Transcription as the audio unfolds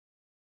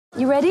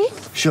You ready?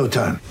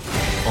 Showtime.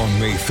 On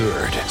May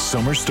 3rd,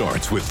 summer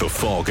starts with The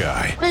Fall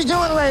Guy. Let's do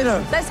it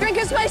later. Let's drink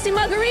a spicy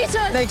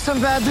margarita. Make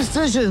some bad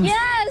decisions.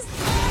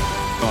 Yes!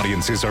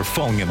 Audiences are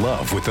falling in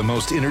love with the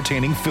most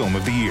entertaining film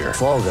of the year.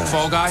 Fall Guy.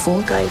 Fall Guy?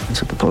 Fall guy.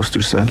 That's what the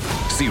poster said.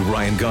 See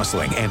Ryan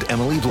Gosling and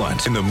Emily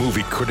Blunt in the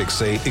movie critics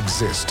say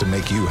exists to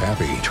make you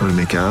happy. Trying to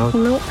make it out?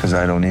 Nope. Because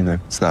I don't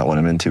either. It's not what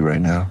I'm into right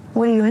now.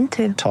 What are you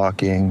into?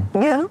 Talking.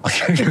 Yeah.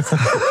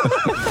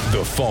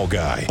 The Fall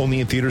Guy.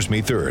 Only in theaters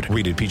May 3rd.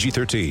 Rated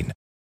PG-13.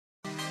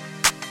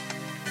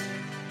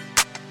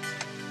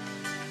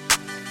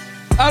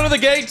 Out of the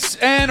gates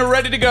and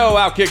ready to go.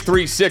 Outkick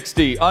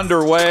 360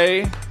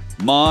 underway.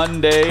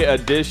 Monday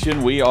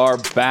edition. We are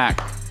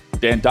back.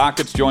 Dan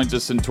Dockets joins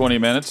us in 20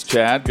 minutes.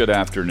 Chad, good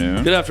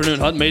afternoon. Good afternoon,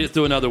 Hunt. Made it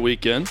through another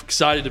weekend.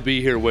 Excited to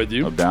be here with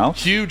you. No doubt.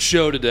 Huge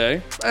show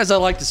today. As I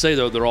like to say,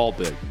 though, they're all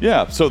big.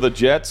 Yeah, so the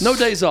Jets. No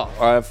days off.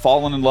 Have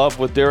fallen in love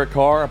with Derek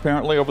Carr,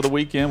 apparently, over the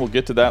weekend. We'll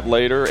get to that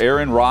later.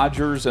 Aaron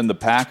Rodgers and the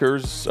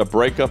Packers. A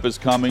breakup is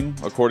coming,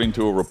 according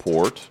to a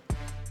report.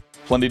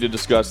 Plenty to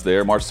discuss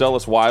there.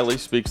 Marcellus Wiley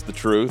speaks the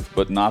truth,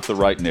 but not the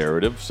right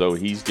narrative, so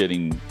he's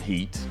getting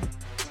heat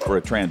for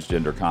a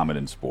transgender comment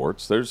in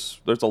sports. There's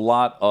a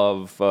lot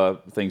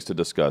of things to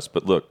discuss,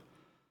 but look,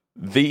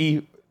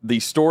 the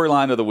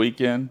storyline of the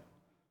weekend,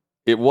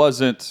 it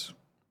wasn't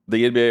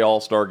the NBA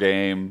All-Star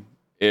Game,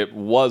 it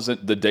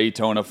wasn't the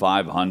Daytona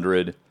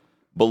 500.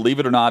 Believe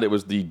it or not, it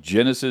was the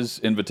Genesis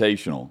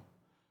Invitational.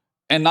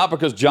 And not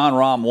because John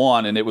Rahm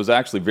won, and it was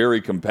actually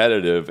very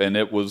competitive, and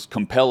it was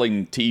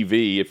compelling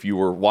TV if you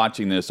were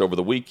watching this over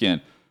the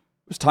weekend.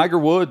 It was Tiger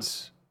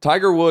Woods.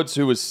 Tiger Woods,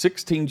 who was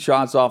 16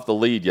 shots off the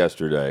lead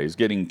yesterday, is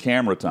getting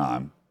camera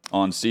time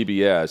on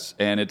CBS,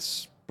 and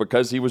it's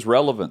because he was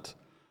relevant,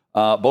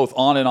 both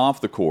on and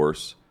off the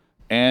course,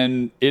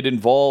 and it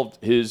involved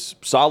his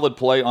solid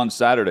play on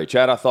Saturday.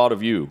 Chad, I thought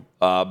of you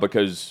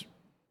because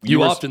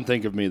You often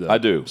think of me, though. I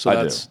do.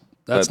 So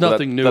that's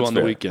nothing new on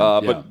the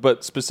weekend.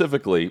 But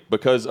specifically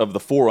because of the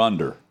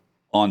 4-under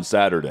on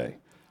Saturday,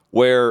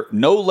 where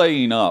no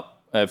laying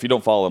up. If you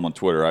don't follow them on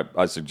Twitter,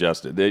 I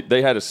suggest it.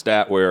 They had a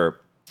stat where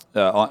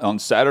on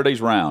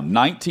Saturday's round,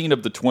 19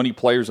 of the 20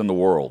 players in the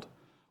world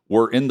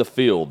were in the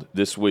field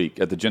this week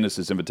at the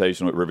Genesis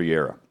Invitational at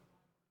Riviera.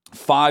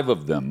 5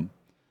 of them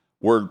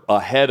were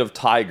ahead of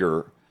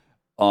Tiger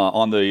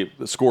on the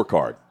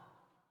scorecard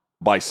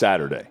by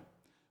Saturday.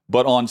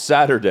 But on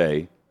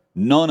Saturday,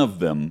 none of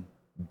them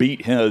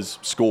beat his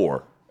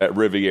score at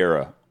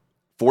Riviera.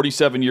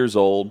 47 years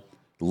old,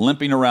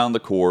 limping around the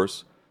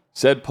course,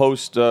 said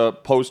post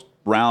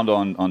round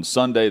on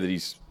Sunday that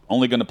he's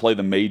only going to play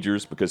the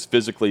majors because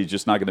physically he's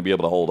just not going to be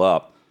able to hold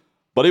up.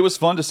 But it was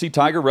fun to see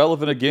Tiger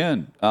relevant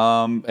again.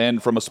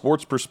 And from a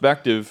sports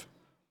perspective,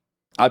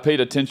 I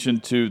paid attention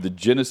to the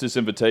Genesis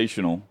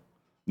Invitational,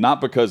 not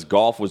because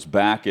golf was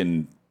back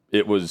and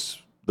it was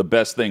the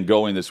best thing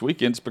going this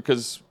weekend. It's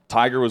because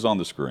Tiger was on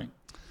the screen.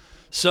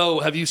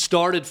 So have you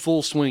started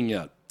Full Swing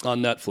yet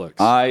on Netflix?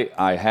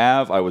 I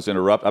have. I was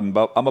interrupted.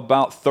 I'm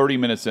about 30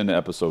 minutes into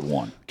episode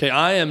 1. Okay,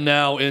 I am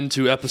now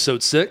into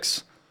episode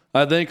 6.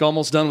 I think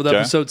almost done with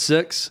episode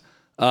 6.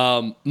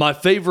 My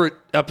favorite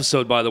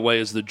episode, by the way,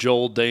 is the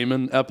Joel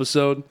Damon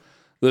episode.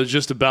 That's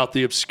just about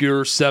the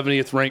obscure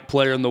 70th ranked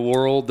player in the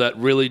world that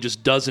really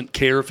just doesn't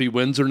care if he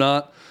wins or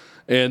not.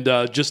 And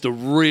just a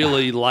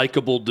really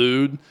likable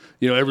dude.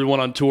 You know, everyone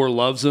on tour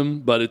loves him,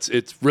 but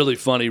it's really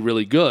funny,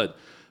 really good.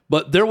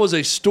 But there was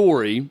a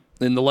story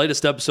in the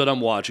latest episode I'm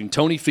watching.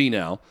 Tony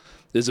Finau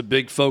is a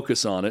big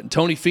focus on it. And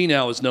Tony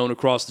Finau is known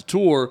across the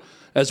tour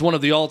as one of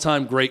the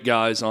all-time great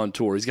guys on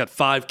tour. He's got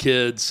 5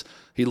 kids.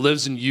 He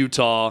lives in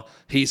Utah.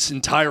 His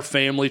entire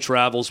family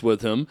travels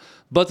with him.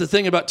 But the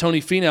thing about Tony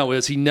Finau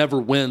is he never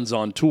wins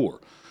on tour.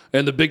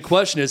 And the big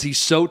question is, he's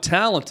so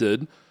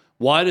talented,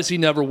 why does he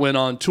never win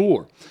on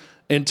tour?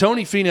 And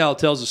Tony Finau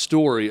tells a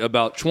story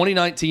about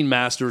 2019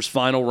 Masters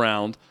final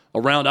round,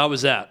 a round I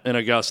was at in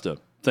Augusta,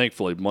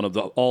 thankfully, one of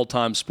the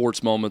all-time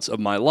sports moments of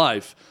my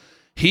life.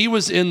 He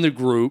was in the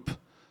group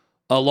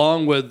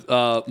along with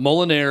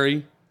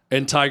Molinari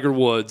and Tiger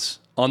Woods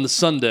on the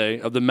Sunday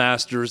of the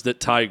Masters that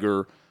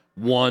Tiger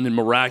won in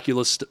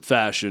miraculous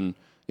fashion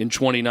in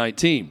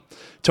 2019.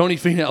 Tony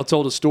Finau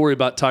told a story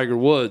about Tiger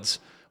Woods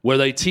where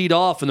they teed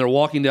off and they're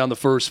walking down the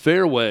first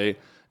fairway,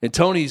 and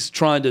Tony's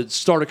trying to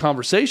start a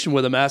conversation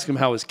with him, ask him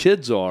how his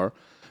kids are,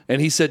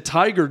 and he said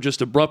Tiger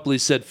just abruptly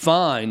said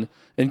fine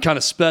and kind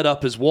of sped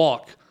up his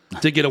walk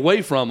to get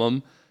away from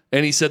him.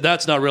 And he said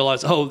that's not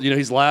realized.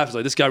 He's laughing. He's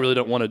like, this guy really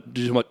don't want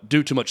to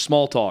do too much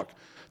small talk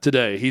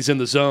today. He's in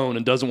the zone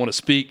and doesn't want to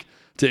speak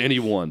to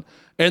anyone.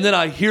 And then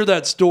I hear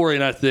that story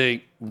and I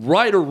think,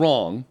 right or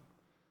wrong,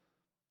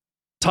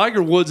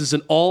 Tiger Woods is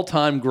an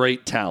all-time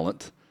great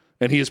talent,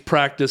 and he has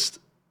practiced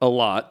a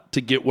lot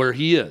to get where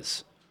he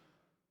is.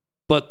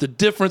 But the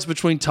difference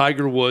between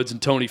Tiger Woods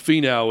and Tony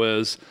Finau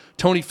is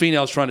Tony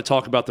Finau is trying to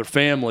talk about their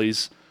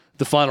families,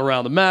 the final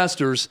round of the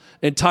Masters,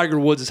 and Tiger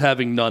Woods is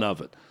having none of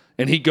it.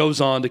 And he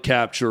goes on to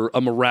capture a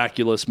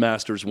miraculous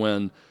Masters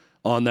win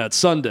on that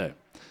Sunday.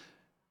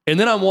 And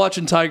then I'm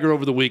watching Tiger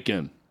over the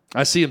weekend.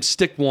 I see him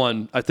stick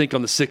one, I think,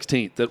 on the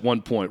 16th at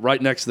one point,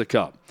 right next to the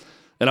cup.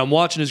 And I'm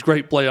watching his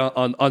great play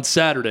on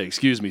Saturday,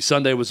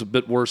 Sunday was a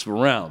bit worse of a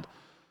round.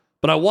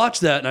 But I watch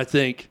that and I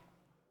think,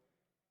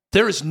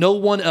 there is no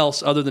one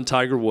else other than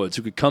Tiger Woods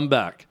who could come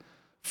back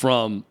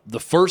from the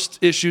first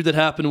issue that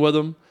happened with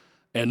him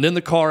and then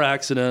the car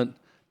accident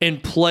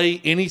and play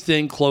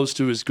anything close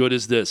to as good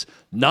as this.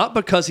 Not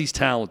because he's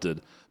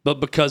talented, but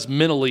because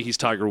mentally he's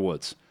Tiger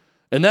Woods.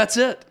 And that's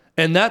it.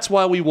 And that's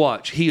why we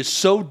watch. He is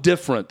so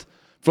different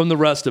from the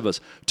rest of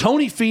us.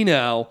 Tony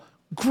Finau,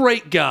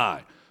 great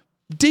guy.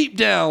 Deep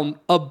down,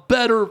 a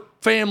better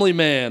family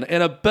man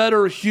and a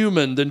better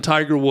human than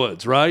Tiger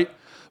Woods, right?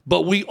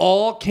 But we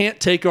all can't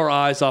take our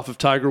eyes off of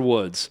Tiger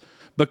Woods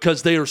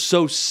because they are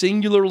so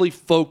singularly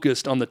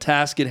focused on the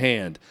task at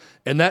hand.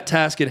 And that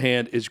task at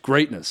hand is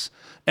greatness.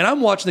 And I'm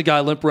watching the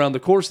guy limp around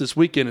the course this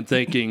weekend and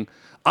thinking,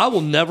 I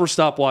will never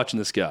stop watching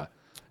this guy.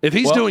 If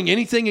he's doing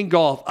anything in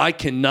golf, I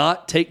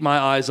cannot take my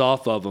eyes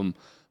off of him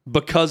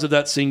because of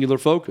that singular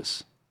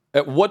focus.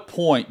 At what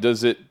point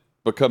does it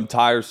become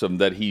tiresome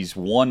that he's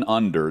 1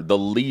 under? The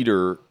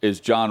leader is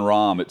Jon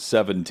Rahm at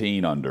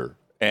 17 under.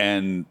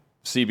 And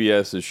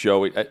CBS is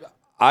showing.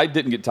 I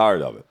didn't get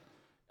tired of it.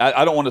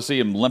 I don't want to see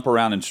him limp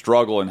around and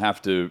struggle and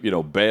have to,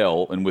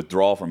 bail and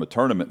withdraw from a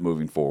tournament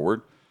moving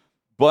forward.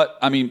 But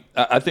I mean,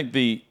 I think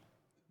the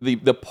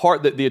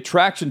part that the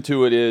attraction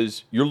to it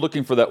is you're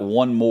looking for that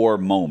one more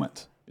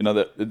moment.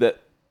 That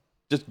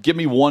just give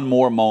me one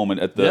more moment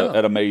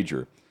at a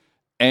major.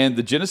 And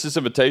the Genesis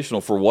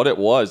Invitational, for what it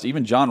was,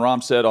 even Jon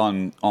Rahm said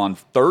on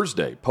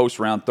Thursday,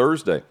 post-round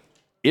Thursday,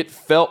 it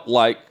felt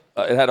like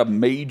it had a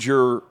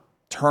major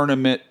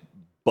tournament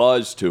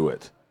buzz to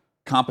it,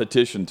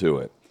 competition to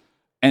it.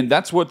 And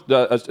that's what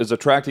is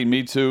attracting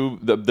me to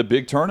the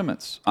big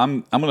tournaments.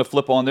 I'm going to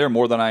flip on there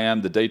more than I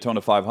am the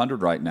Daytona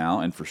 500 right now,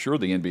 and for sure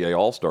the NBA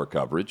All-Star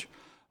coverage.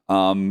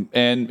 And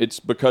it's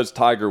because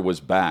Tiger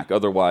was back.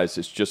 Otherwise,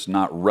 it's just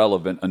not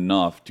relevant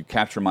enough to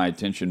capture my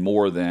attention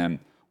more than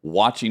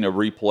watching a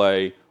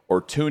replay or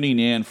tuning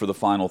in for the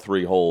final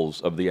 3 holes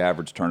of the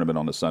average tournament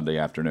on a Sunday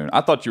afternoon.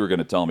 I thought you were going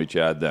to tell me,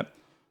 Chad, that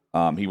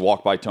he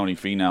walked by Tony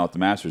Finau at the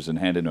Masters and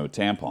handed him a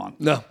tampon.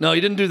 No,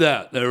 he didn't do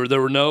that. There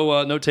were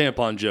no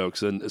tampon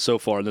jokes so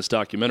far in this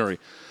documentary.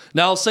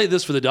 Now, I'll say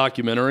this for the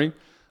documentary.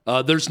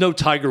 There's no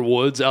Tiger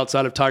Woods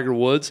outside of Tiger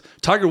Woods.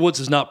 Tiger Woods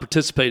has not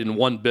participated in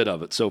one bit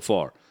of it so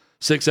far.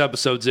 6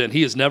 episodes in.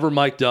 He has never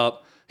mic'd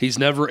up. He's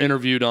never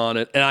interviewed on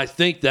it. And I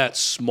think that's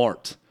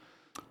smart.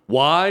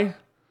 Why?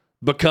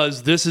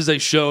 Because this is a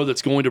show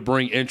that's going to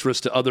bring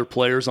interest to other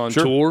players on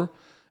tour.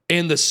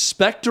 And the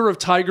specter of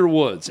Tiger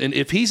Woods, and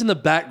if he's in the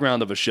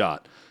background of a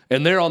shot,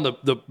 and they're on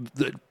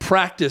the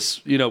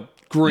practice,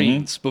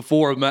 greens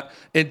before,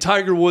 and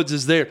Tiger Woods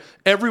is there,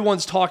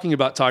 everyone's talking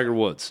about Tiger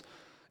Woods.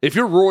 If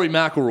you're Rory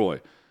McIlroy,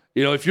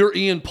 if you're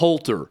Ian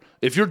Poulter,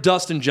 if you're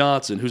Dustin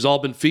Johnson, who's all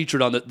been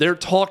featured on that, they're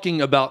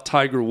talking about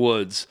Tiger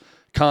Woods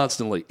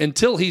constantly.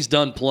 Until he's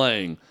done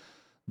playing,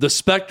 the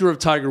specter of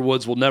Tiger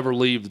Woods will never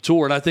leave the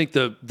tour. And I think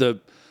the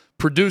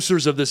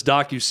producers of this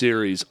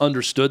docuseries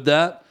understood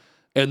that,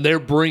 and they're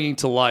bringing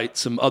to light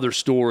some other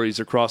stories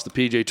across the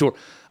PGA Tour.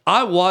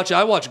 I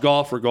watch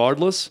golf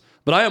regardless,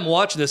 but I am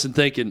watching this and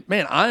thinking,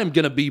 man, I am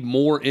going to be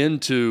more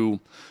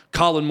into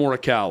Colin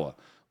Morikawa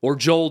or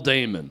Joel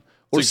Damon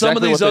or some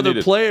of these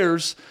other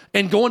players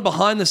and going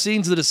behind the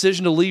scenes of the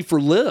decision to leave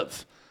for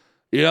LIV.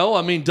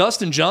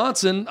 Dustin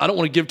Johnson, I don't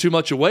want to give too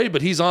much away,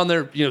 but he's on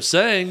there,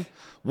 saying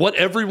what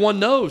everyone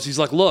knows. He's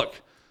like,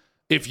 look,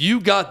 if you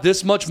got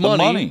this much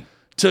money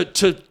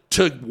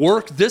to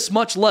work this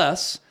much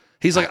less,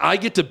 he's like, I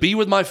get to be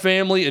with my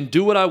family and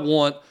do what I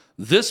want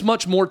this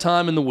much more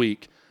time in the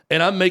week,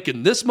 and I'm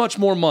making this much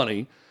more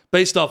money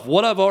based off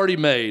what I've already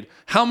made.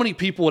 How many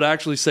people would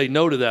actually say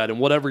no to that? And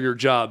whatever your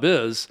job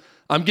is,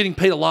 I'm getting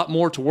paid a lot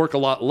more to work a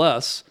lot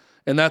less,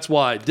 and that's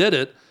why I did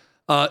it.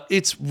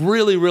 It's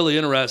really, really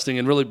interesting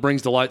and really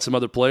brings to light some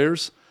other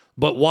players.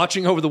 But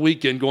watching over the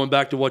weekend, going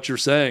back to what you're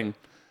saying,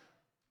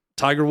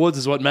 Tiger Woods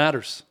is what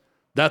matters.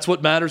 That's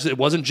what matters. It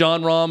wasn't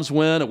Jon Rahm's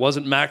win. It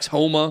wasn't Max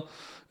Homa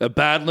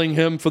battling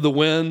him for the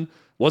win. It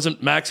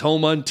wasn't Max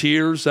Homa in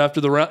tears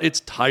after the round. It's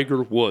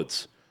Tiger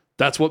Woods.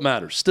 That's what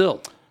matters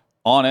still.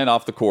 On and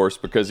off the course,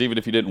 because even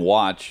if you didn't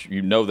watch,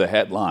 the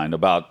headline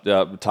about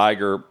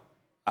Tiger.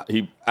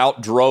 He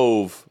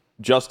outdrove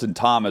Justin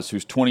Thomas,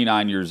 who's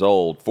 29 years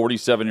old,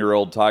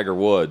 47-year-old Tiger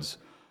Woods,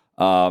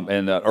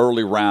 in the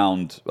early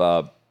round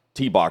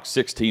tee box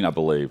 16, I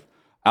believe.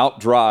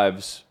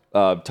 Outdrives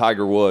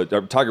Tiger Woods.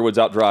 Tiger Woods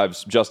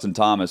outdrives Justin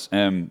Thomas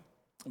and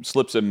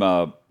slips him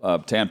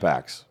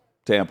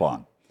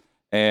tampon.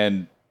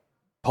 And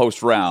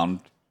post-round,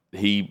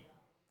 he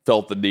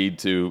felt the need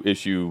to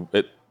issue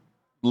at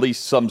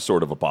least some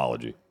sort of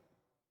apology.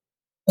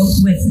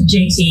 With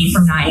JT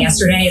from 9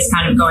 yesterday is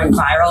kind of going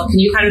viral. Can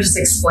you kind of just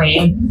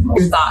explain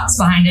your thoughts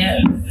behind it?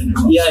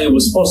 Yeah, it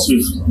was supposed to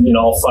be,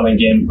 fun and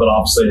game, but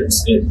obviously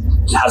it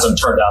hasn't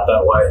turned out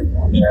that way.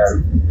 And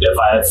if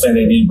I had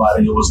offended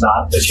anybody, it was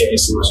not the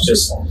case. It was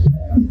just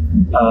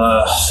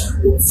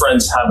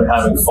friends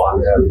having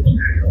fun.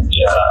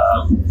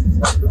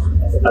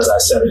 And as I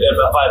said,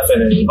 if I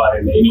offended anybody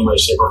in any way,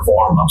 shape, or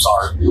form, I'm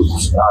sorry.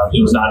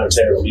 It was not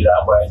intended to be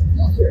that way.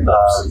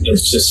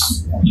 It's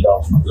just,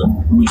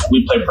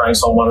 we play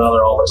pranks on one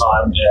another all the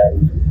time,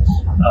 and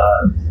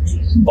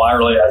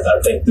virally,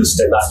 I think this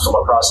did not come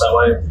across that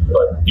way.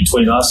 But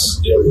between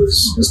us,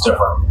 it's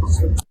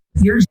different.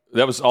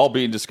 That was all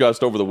being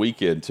discussed over the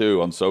weekend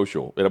too on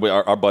social.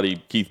 Our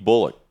buddy Keith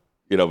Bullock,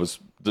 was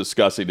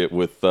discussing it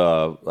with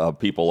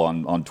people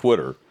on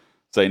Twitter,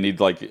 saying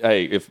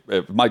hey, if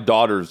my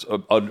daughters,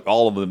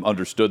 all of them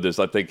understood this,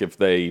 I think if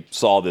they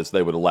saw this,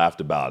 they would have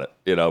laughed about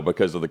it,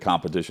 because of the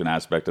competition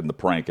aspect and the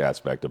prank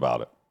aspect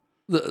about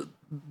it.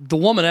 The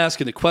woman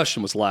asking the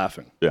question was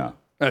laughing. Yeah,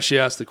 as she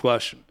asked the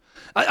question.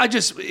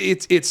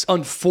 It's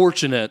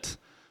unfortunate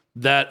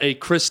that a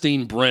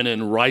Christine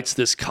Brennan writes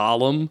this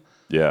column.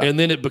 Yeah. And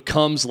then it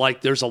becomes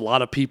like there's a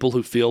lot of people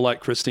who feel like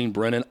Christine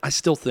Brennan. I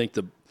still think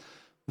the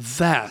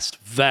vast,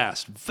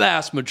 vast,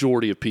 vast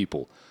majority of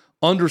people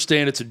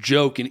understand it's a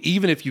joke. And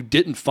even if you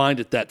didn't find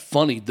it that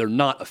funny, they're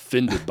not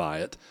offended by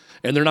it.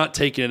 And they're not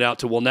taking it out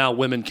to, well, now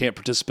women can't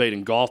participate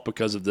in golf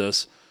because of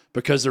this,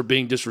 because they're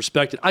being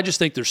disrespected. I just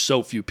think there's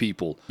so few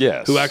people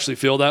who actually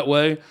feel that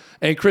way.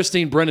 And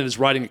Christine Brennan is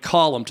writing a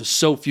column to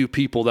so few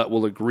people that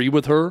will agree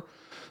with her.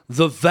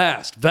 The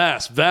vast,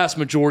 vast, vast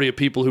majority of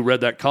people who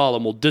read that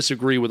column will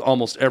disagree with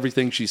almost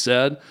everything she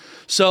said.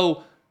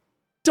 So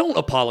don't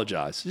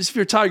apologize. Just if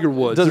you're Tiger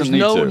Woods, there's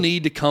no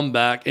need to come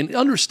back, and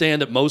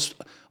understand that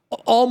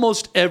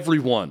almost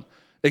everyone,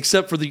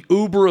 except for the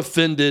uber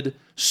offended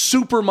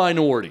super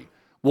minority,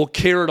 will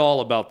care at all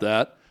about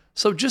that.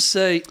 So just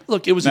say,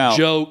 look, it was a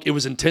joke. It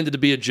was intended to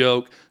be a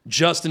joke.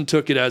 Justin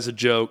took it as a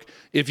joke.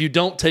 If you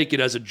don't take it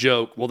as a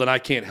joke, well, then I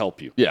can't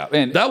help you. Yeah,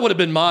 and that would have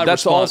been my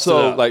response. That's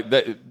also to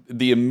that.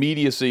 The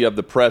immediacy of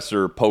the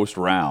presser post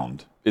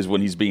round is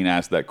when he's being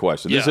asked that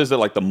question. This isn't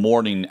like the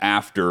morning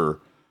after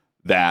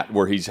that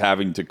where he's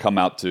having to come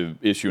out to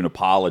issue an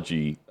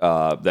apology.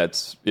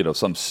 That's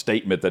some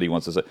statement that he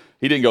wants to say.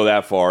 He didn't go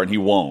that far, and he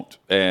won't,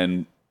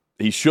 and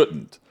he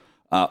shouldn't.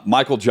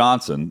 Michael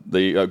Johnson,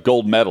 the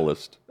gold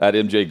medalist at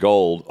MJ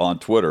Gold on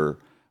Twitter,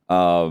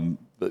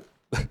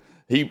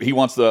 he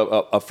wants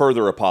a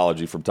further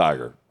apology from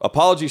Tiger.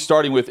 Apology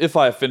starting with, if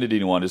I offended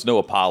anyone, is no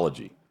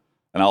apology.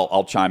 And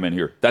I'll chime in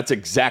here. That's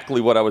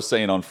exactly what I was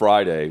saying on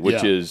Friday,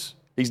 which is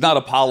he's not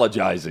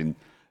apologizing.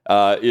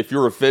 If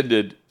you're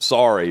offended,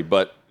 sorry,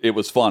 but it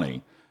was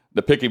funny.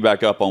 The picking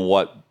back up on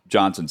what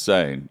Johnson's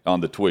saying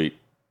on the tweet.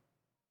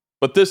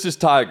 But this is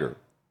Tiger.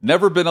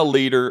 Never been a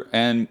leader,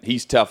 and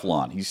he's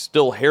Teflon. He's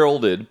still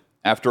heralded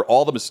after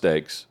all the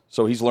mistakes,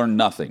 so he's learned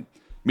nothing.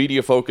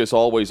 Media focus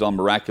always on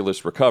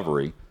miraculous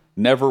recovery,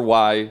 never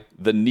why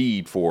the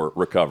need for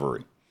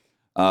recovery.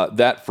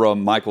 That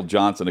from Michael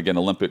Johnson, again,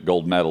 Olympic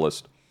gold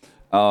medalist.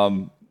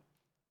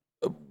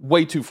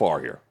 Way too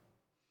far here.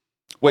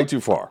 Way too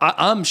far.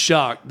 I'm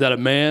shocked that a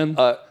man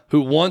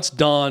who once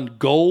donned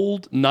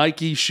gold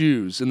Nike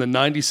shoes in the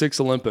 96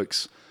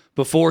 Olympics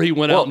before he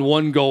went out and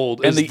won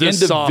gold, and is the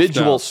this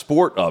individual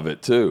sport of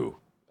it too,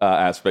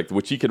 aspect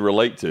which he can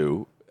relate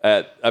to.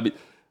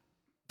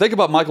 Think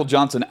about Michael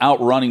Johnson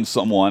outrunning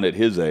someone at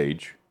his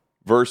age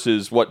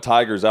versus what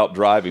Tiger's out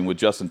driving with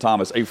Justin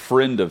Thomas, a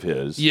friend of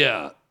his.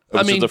 Yeah,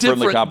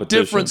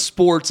 different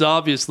sports,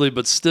 obviously,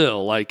 but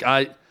still,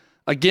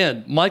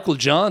 Michael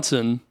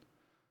Johnson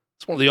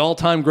is one of the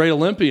all-time great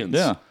Olympians.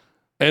 Yeah,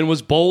 and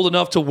was bold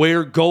enough to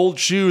wear gold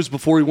shoes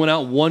before he went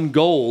out and won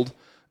gold.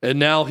 And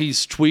now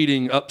he's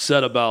tweeting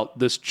upset about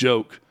this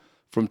joke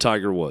from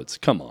Tiger Woods.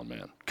 Come on,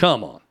 man.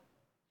 Come on.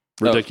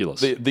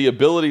 Ridiculous. No, the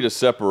ability to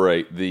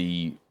separate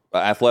the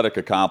athletic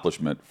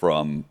accomplishment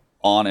from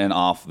on and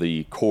off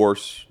the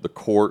course, the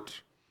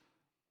court,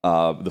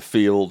 the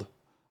field.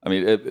 I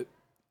mean,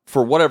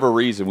 for whatever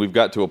reason, we've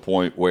got to a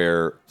point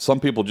where some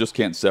people just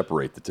can't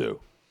separate the two.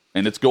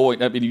 And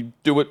you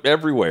do it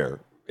everywhere.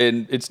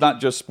 And it's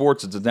not just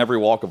sports, it's in every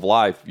walk of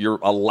life. You're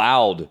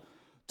allowed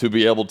to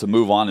be able to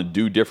move on and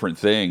do different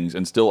things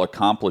and still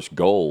accomplish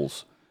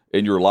goals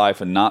in your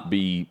life and not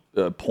be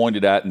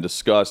pointed at and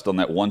discussed on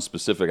that one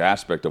specific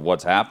aspect of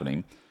what's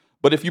happening.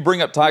 But if you bring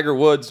up Tiger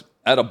Woods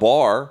at a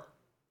bar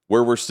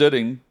where we're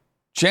sitting,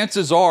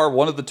 chances are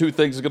one of the two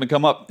things is going to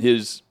come up: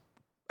 his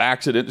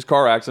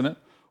car accident,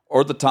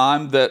 or the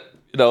time that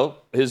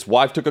his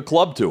wife took a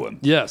club to him.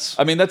 Yes.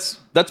 I mean, that's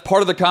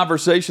part of the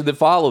conversation that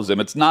follows him.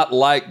 It's not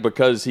like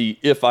because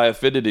if I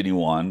offended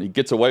anyone, he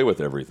gets away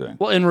with everything.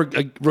 Well, and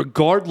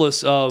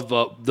regardless of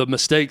the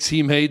mistakes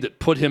he made that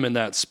put him in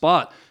that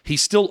spot, he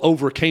still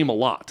overcame a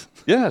lot.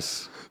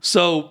 Yes.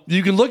 So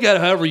you can look at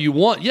it however you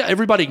want. Yeah,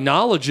 everybody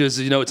acknowledges,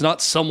 it's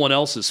not someone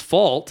else's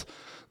fault.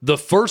 The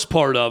first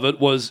part of it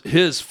was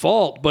his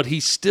fault, but he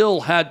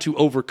still had to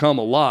overcome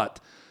a lot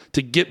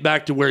to get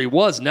back to where he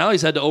was. Now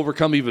he's had to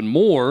overcome even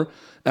more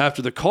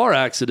after the car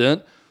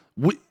accident.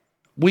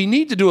 We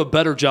need to do a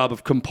better job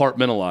of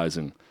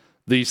compartmentalizing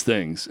these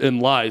things in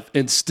life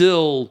and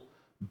still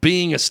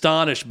being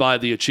astonished by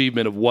the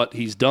achievement of what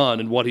he's done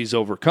and what he's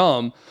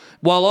overcome.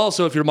 While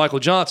also, if you're Michael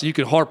Johnson, you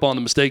can harp on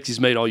the mistakes he's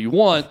made all you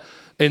want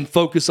and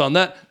focus on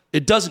that.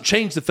 it doesn't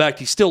change the fact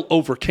he still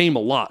overcame a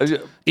lot,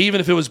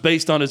 even if it was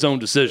based on his own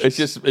decisions.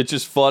 It's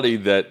just funny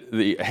that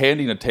the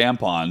handing a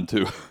tampon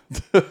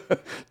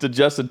to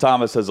Justin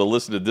Thomas has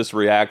elicited this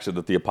reaction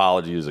that the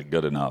apology isn't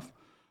good enough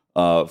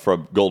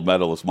from gold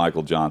medalist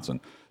Michael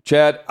Johnson.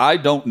 Chad, I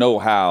don't know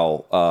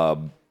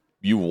how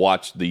you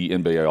watched the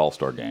NBA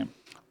All-Star game.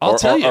 I'll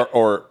tell you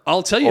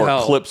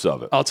how clips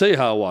of it. I'll tell you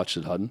how I watched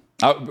it, Hudden.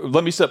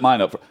 Let me set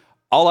mine up.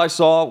 All I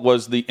saw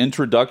was the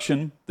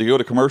introduction. They go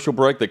to commercial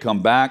break. They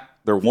come back.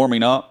 They're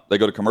warming up. They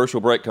go to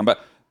commercial break, come back.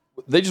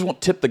 They just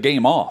won't tip the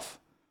game off.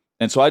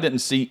 And so I didn't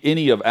see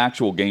any of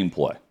actual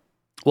gameplay.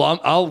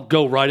 Well, I'll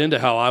go right into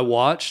how I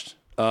watched.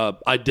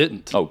 I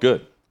didn't. Oh,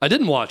 good. I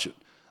didn't watch it.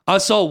 I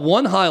saw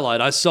one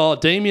highlight. I saw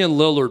Damian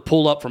Lillard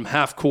pull up from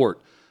half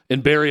court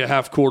and bury a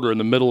half quarter in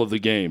the middle of the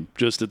game,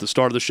 just at the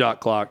start of the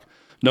shot clock.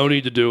 No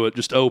need to do it.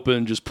 Just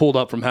open, just pulled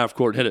up from half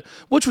court and hit it,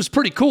 which was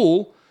pretty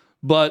cool,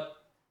 but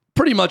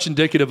pretty much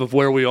indicative of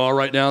where we are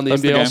right now in the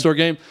NBA All-Star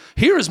game.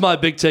 Here is my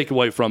big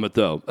takeaway from it,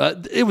 though.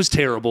 It was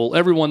terrible.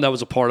 Everyone that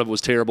was a part of it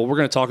was terrible. We're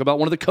going to talk about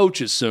one of the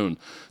coaches soon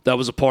that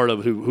was a part of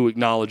it who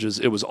acknowledges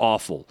it was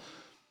awful.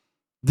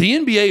 The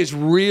NBA is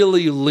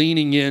really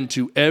leaning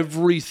into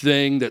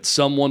everything that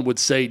someone would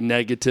say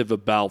negative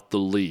about the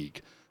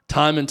league,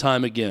 time and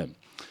time again.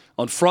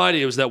 On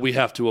Friday, it was that we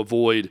have to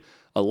avoid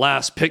a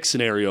last pick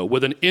scenario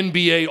with an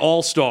NBA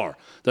All-Star,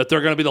 that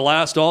they're going to be the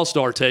last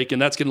All-Star take,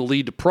 and that's going to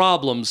lead to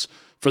problems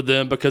for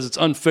them because it's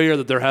unfair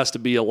that there has to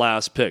be a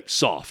last pick.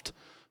 Soft.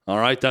 All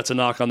right, that's a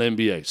knock on the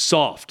NBA.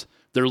 Soft.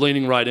 They're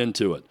leaning right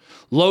into it.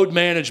 Load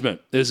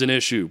management is an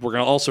issue we're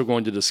also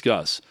going to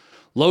discuss.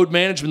 Load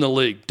management in the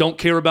league. Don't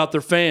care about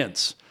their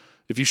fans.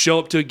 If you show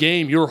up to a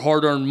game, your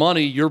hard-earned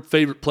money, your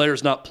favorite player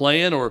is not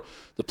playing, or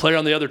the player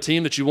on the other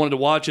team that you wanted to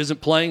watch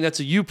isn't playing, that's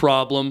a you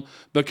problem,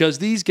 because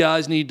these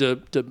guys need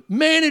to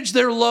manage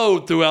their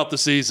load throughout the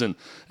season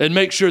and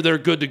make sure they're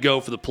good to go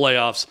for the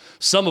playoffs,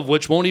 some of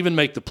which won't even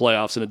make the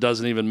playoffs, and it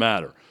doesn't even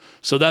matter.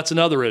 So that's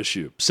another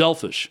issue.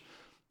 Selfish.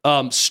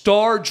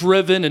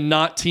 Star-driven and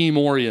not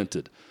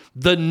team-oriented.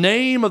 The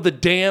name of the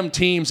damn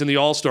teams in the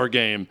All-Star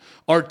game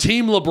are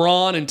Team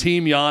LeBron and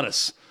Team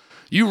Giannis.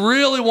 You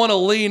really want to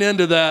lean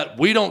into that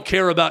we don't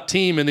care about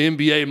team in the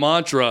NBA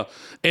mantra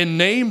and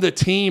name the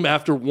team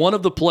after one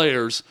of the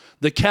players,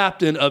 the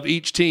captain of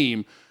each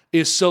team,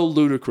 is so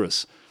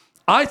ludicrous.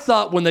 I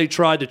thought when they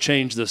tried to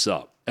change this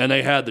up and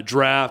they had the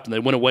draft and they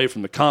went away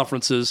from the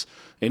conferences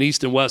in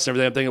East and West and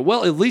everything, I'm thinking,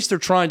 well, at least they're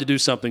trying to do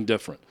something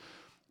different.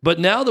 But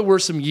now that we're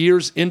some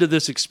years into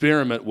this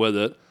experiment with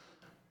it,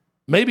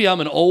 maybe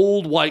I'm an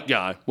old white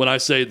guy when I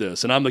say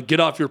this, and I'm a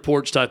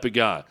get-off-your-porch type of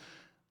guy.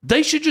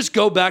 They should just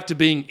go back to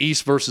being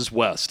East versus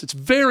West. It's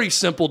very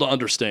simple to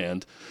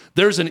understand.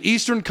 There's an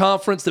Eastern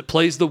Conference that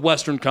plays the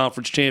Western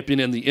Conference champion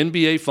in the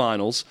NBA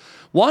Finals.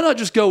 Why not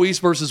just go East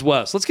versus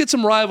West? Let's get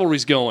some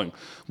rivalries going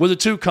with the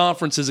two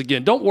conferences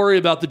again. Don't worry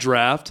about the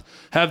draft.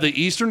 Have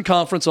the Eastern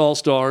Conference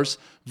All-Stars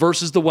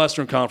versus the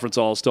Western Conference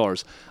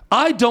All-Stars.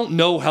 I don't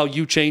know how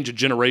you change a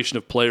generation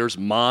of players'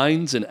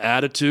 minds and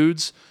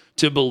attitudes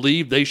to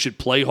believe they should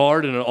play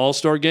hard in an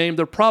All-Star game.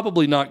 They're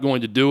probably not going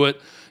to do it.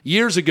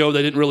 Years ago,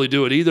 they didn't really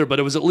do it either, but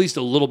it was at least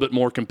a little bit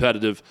more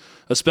competitive,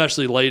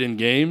 especially late in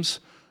games.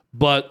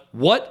 But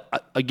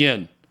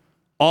again,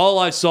 all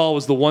I saw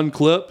was the one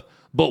clip,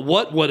 but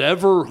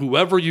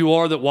whoever you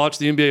are that watched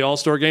the NBA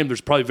All-Star game,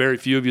 there's probably very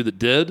few of you that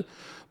did,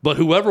 but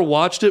whoever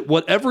watched it,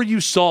 whatever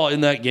you saw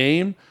in that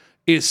game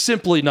is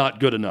simply not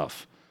good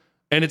enough.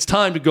 And it's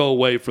time to go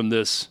away from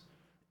this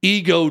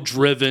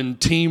ego-driven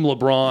Team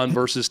LeBron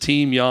versus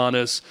Team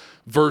Giannis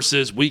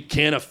versus we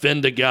can't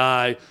offend a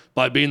guy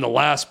by being the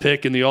last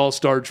pick in the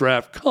All-Star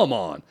draft. Come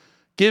on.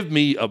 Give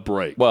me a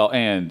break. Well,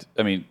 and,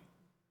 I mean,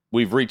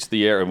 we've reached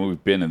the era, and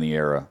we've been in the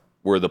era,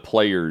 where the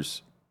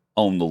players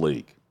own the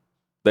league.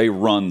 They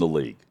run the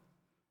league.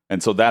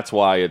 And so that's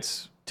why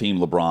it's Team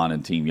LeBron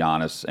and Team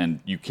Giannis, and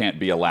you can't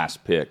be a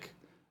last pick,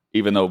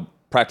 even though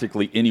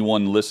practically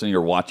anyone listening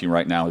or watching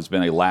right now has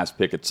been a last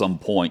pick at some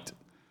point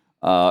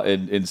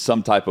in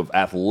some type of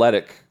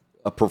athletic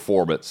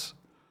performance.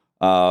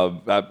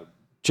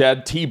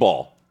 Chad,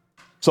 T-ball.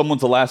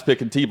 Someone's the last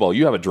pick in T-ball.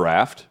 You have a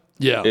draft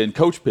in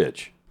coach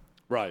pitch.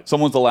 Right.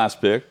 Someone's the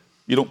last pick.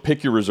 You don't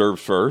pick your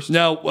reserves first.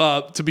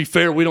 Now, to be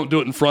fair, we don't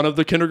do it in front of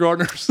the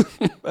kindergartners.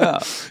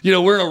 Yeah.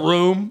 We're in a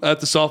room at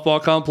the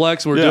softball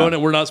complex. And we're doing it.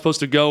 We're not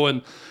supposed to go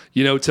and,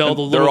 tell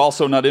the little... They're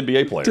also not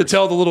NBA players. To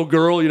tell the little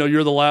girl,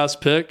 you're the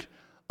last pick.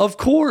 Of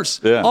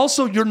course. Yeah.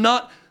 Also, you're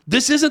not...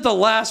 This isn't the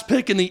last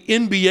pick in the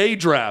NBA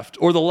draft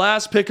or the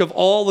last pick of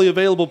all the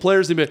available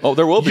players in the NBA. Oh,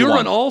 there will be You're one.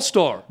 an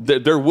all-star.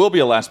 There will be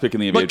a last pick in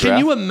the NBA draft. But can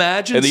you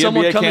imagine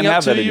someone NBA coming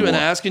up to you anymore. and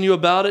asking you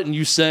about it and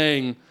you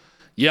saying,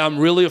 yeah, I'm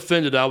really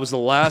offended. I was the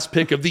last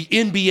pick of the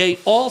NBA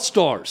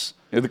All-Stars.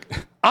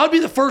 I'd be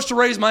the first to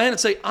raise my hand and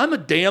say, I'm a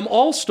damn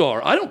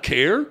all-star. I don't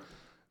care.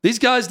 These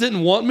guys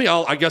didn't want me.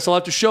 I guess I'll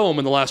have to show them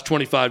in the last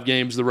 25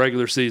 games of the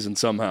regular season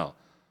somehow.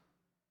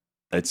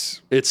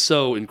 It's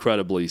so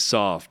incredibly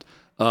soft.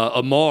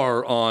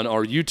 Amar on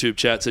our YouTube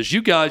chat says,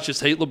 you guys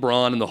just hate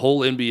LeBron and the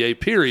whole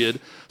NBA, period.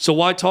 So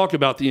why talk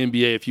about the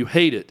NBA if you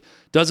hate it?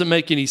 Doesn't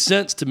make any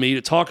sense to me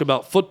to talk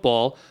about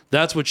football.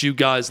 That's what you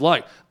guys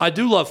like. I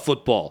do love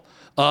football.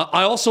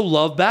 I also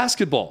love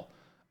basketball.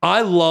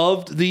 I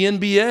loved the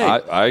NBA.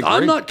 I agree.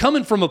 I'm not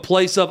coming from a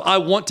place of I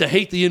want to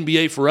hate the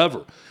NBA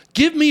forever.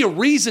 Give me a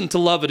reason to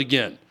love it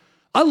again.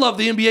 I loved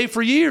the NBA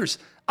for years.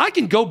 I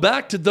can go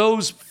back to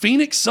those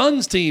Phoenix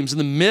Suns teams in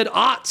the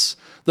mid-aughts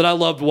that I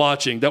loved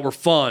watching, that were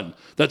fun,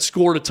 that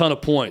scored a ton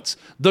of points.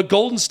 The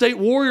Golden State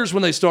Warriors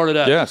when they started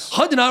out. Yes.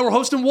 HUD and I were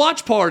hosting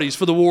watch parties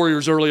for the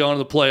Warriors early on in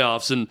the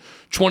playoffs in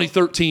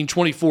 2013,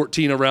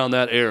 2014, around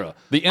that era.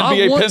 The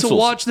NBA I want pencils. to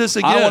watch this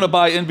again. I want to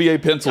buy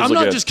NBA pencils I'm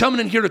again. not just coming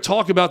in here to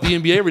talk about the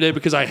NBA every day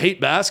because I hate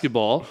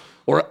basketball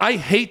or I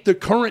hate the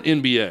current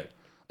NBA,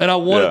 and I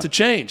want it to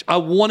change. I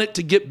want it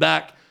to get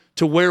back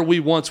to where we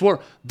once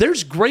were.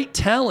 There's great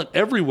talent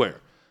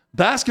everywhere.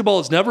 Basketball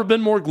has never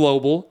been more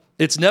global.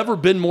 It's never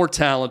been more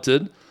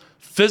talented.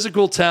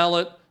 Physical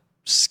talent,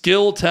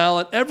 skill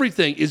talent,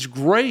 everything is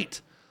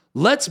great.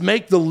 Let's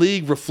make the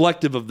league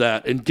reflective of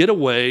that and get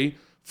away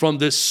from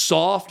this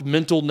soft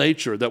mental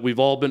nature that we've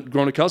all been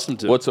grown accustomed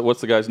to.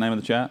 What's the guy's name in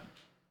the chat?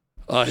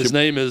 His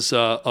name is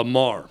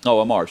Amar. Oh,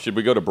 Amar. Should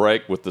we go to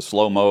break with the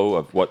slow-mo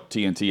of what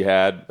TNT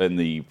had in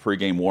the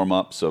pregame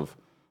warm-ups of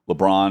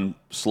LeBron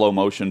slow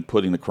motion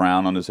putting the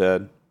crown on his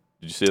head?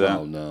 Did you see that?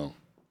 Oh, no.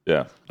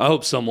 Yeah. I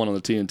hope someone on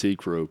the TNT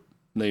crew,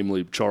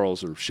 namely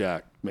Charles or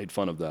Shaq, made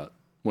fun of that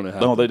when it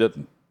happened. No, they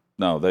didn't.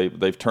 No,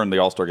 they've turned the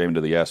All-Star game into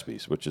the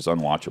ESPYs, which is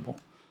unwatchable.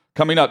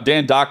 Coming up,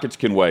 Dan Dakich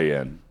can weigh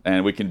in,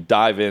 and we can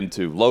dive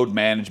into load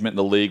management in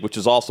the league, which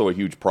is also a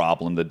huge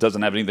problem that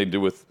doesn't have anything to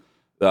do with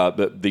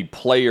the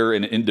player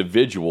and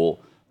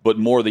individual, but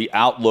more the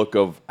outlook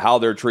of how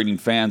they're treating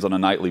fans on a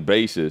nightly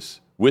basis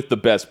with the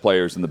best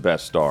players and the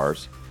best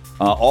stars.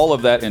 All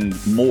of that and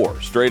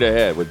more straight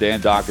ahead with Dan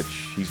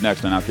Dakich. He's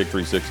next on Outkick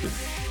 360.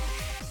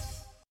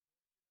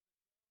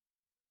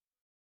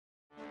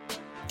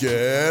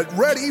 Get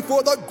ready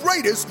for the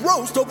greatest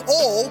roast of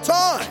all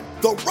time,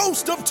 the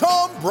Roast of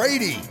Tom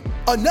Brady,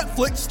 a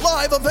Netflix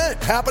live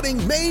event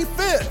happening May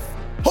 5th.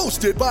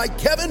 Hosted by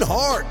Kevin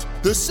Hart,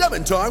 the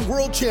 7-time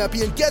world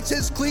champion gets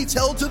his cleats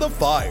held to the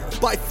fire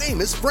by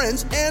famous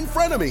friends and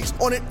frenemies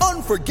on an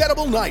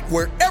unforgettable night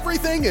where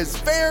everything is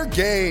fair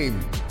game.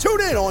 Tune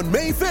in on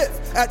May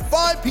 5th at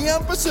 5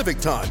 p.m. Pacific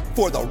time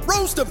for the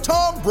Roast of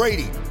Tom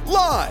Brady,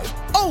 live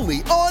only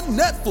on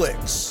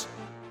Netflix.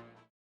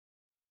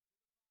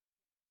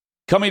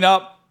 Coming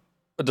up,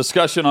 a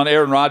discussion on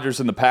Aaron Rodgers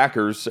and the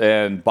Packers,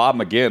 and Bob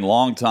McGinn,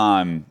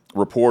 longtime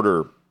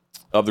reporter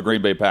of the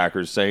Green Bay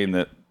Packers, saying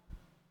that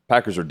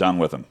Packers are done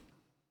with him.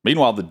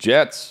 Meanwhile, the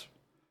Jets,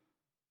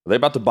 are they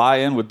about to buy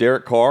in with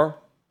Derek Carr?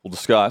 We'll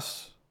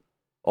discuss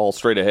all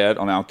straight ahead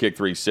on Outkick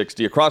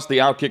 360. Across the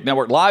Outkick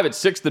Network, live at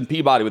 6th and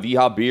Peabody with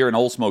Yeehaw Beer and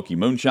Old Smoky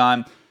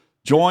Moonshine.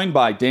 Joined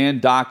by Dan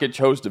Dakich,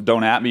 host of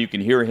Don't At Me. You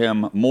can hear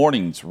him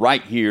mornings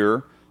right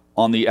here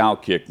on the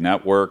Outkick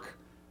Network.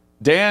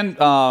 Dan,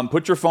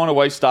 put your phone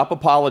away. Stop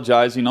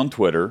apologizing on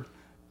Twitter.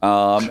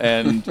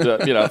 And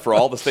for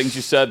all the things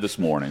you said this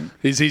morning.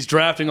 He's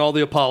drafting all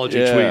the apology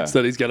tweets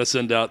that he's got to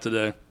send out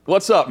today.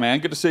 What's up,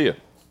 man? Good to see you.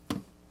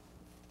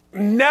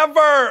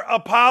 Never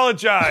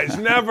apologize.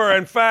 Never.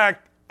 In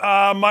fact,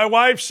 my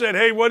wife said,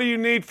 "Hey, what do you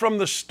need from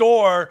the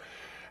store?"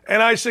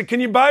 And I said,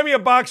 "Can you buy me a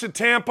box of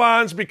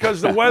tampons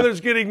because the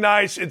weather's getting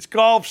nice, it's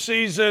golf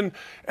season,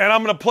 and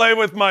I'm going to play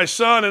with my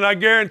son, and I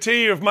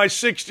guarantee you if my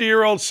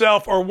 60-year-old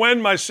self or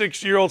when my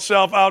 60-year-old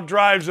self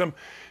outdrives him,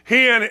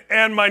 he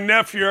and my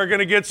nephew are going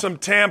to get some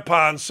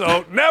tampons."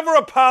 So never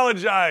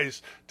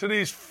apologize to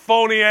these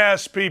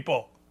phony-ass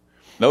people.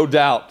 No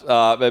doubt.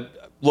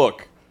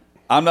 Look,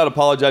 I'm not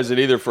apologizing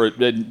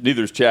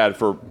neither's Chad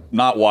for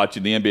not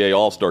watching the NBA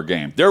All-Star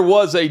Game. There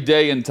was a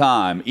day and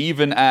time,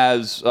 even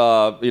as,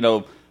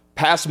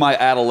 past my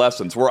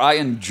adolescence, where I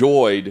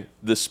enjoyed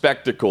the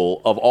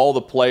spectacle of all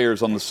the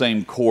players on the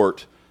same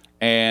court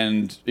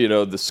and,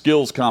 the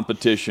skills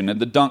competition and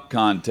the dunk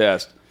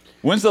contest.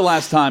 When's the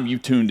last time you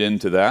tuned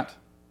into that?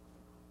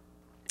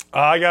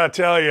 I got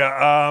to tell you,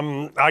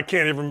 I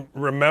can't even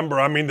remember.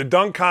 I mean, the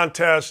dunk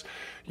contest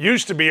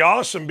used to be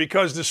awesome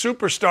because the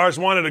superstars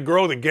wanted to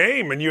grow the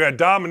game, and you had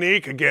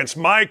Dominique against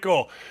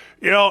Michael,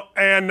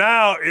 and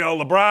now,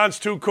 LeBron's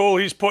too cool.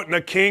 He's putting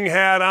a king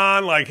hat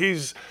on like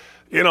he's,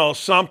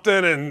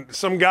 something, and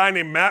some guy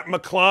named Matt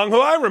McClung, who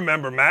I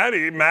remember,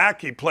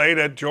 Mac, he played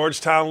at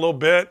Georgetown a little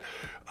bit.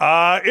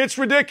 It's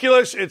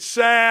ridiculous. It's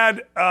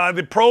sad.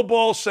 The Pro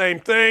Bowl, same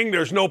thing.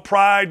 There's no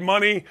pride.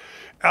 Money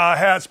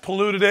has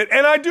polluted it.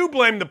 And I do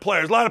blame the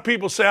players. A lot of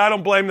people say I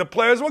don't blame the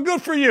players. Well,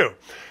 good for you.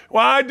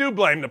 Well, I do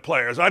blame the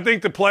players. I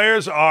think the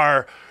players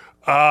are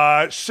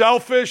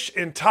selfish,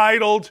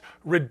 entitled,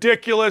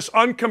 ridiculous,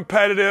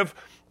 uncompetitive.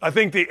 I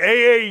think the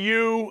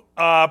AAU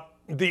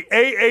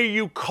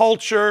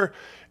culture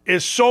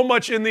is so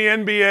much in the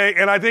NBA,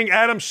 and I think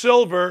Adam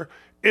Silver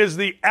is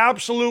the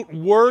absolute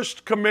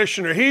worst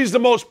commissioner. He's the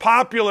most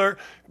popular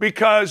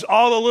because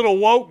all the little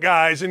woke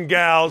guys and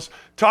gals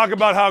talk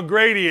about how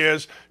great he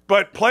is,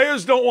 But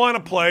players don't want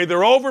to play.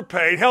 They're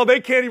overpaid. Hell, they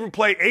can't even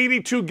play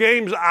 82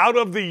 games out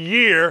of the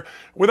year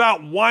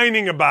without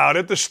whining about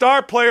it. The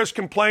star players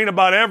complain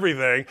about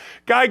everything.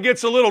 Guy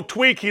gets a little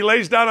tweak. He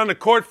lays down on the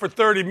court for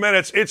 30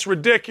 minutes. It's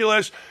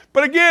ridiculous.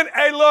 But again,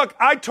 hey, look,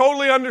 I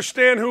totally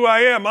understand who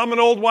I am. I'm an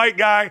old white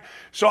guy,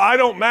 so I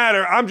don't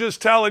matter. I'm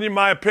just telling you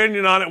my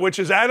opinion on it, which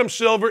is Adam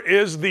Silver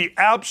is the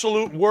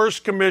absolute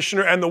worst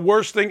commissioner and the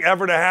worst thing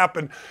ever to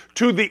happen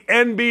to the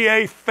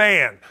NBA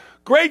fan.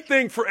 Great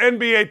thing for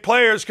NBA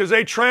players because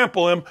they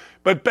trample him,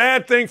 but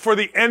bad thing for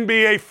the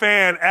NBA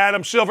fan,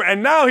 Adam Silver.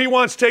 And now he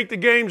wants to take the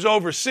games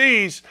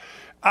overseas.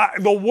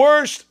 The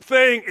worst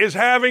thing is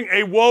having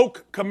a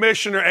woke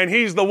commissioner, and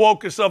he's the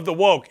wokest of the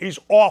woke. He's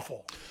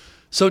awful.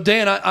 So,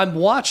 Dan, I'm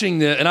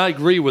watching and I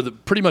agree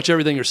with pretty much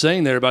everything you're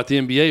saying there about the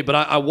NBA, but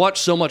I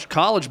watch so much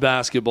college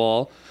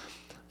basketball,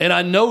 and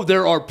I know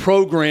there are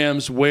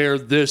programs where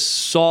this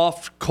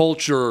soft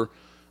culture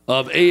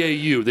of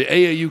AAU, the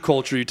AAU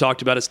culture you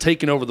talked about, has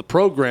taken over the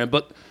program.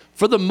 But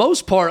for the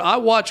most part, I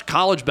watch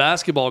college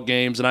basketball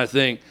games, and I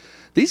think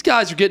these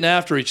guys are getting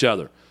after each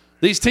other.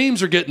 These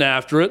teams are getting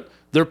after it.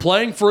 They're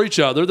playing for each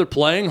other. They're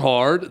playing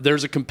hard.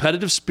 There's a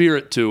competitive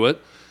spirit to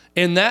it.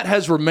 And that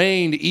has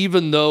remained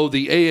even though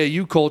the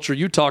AAU culture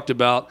you talked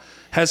about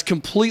has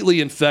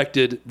completely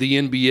infected the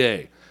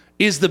NBA.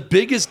 Is the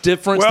biggest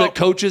difference that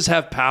coaches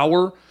have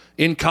power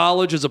in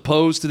college as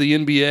opposed to the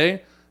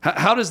NBA?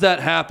 How does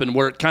that happen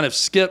where it kind of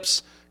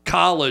skips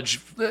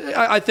college?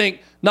 I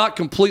think not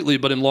completely,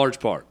 but in large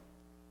part.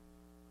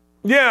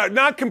 Yeah,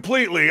 not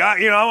completely. I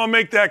want to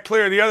make that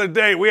clear. The other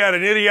day we had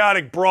an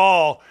idiotic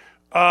brawl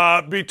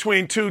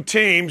between two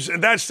teams,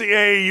 and that's the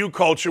AAU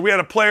culture. We had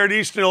a player at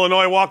Eastern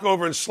Illinois walk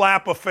over and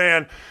slap a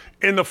fan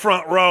in the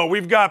front row.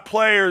 We've got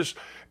players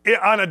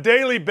on a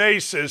daily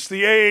basis.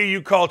 The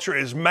AAU culture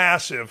is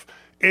massive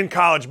in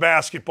college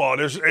basketball.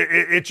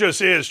 It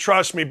just is,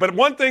 trust me. But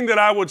one thing that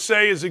I would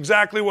say is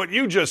exactly what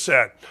you just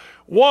said.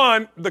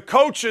 One, the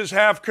coaches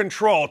have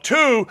control.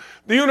 Two,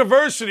 the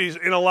universities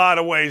in a lot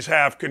of ways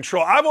have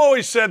control. I've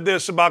always said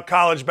this about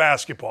college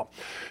basketball.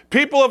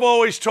 People have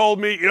always told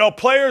me,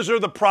 players are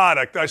the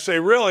product. I say,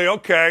 really?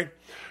 Okay.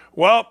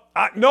 Well,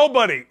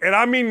 nobody, and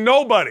I mean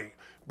nobody,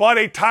 bought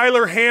a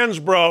Tyler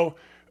Hansbrough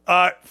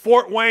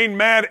Fort Wayne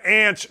Mad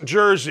Ants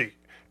jersey.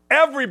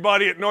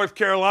 Everybody at North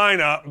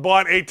Carolina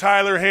bought a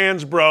Tyler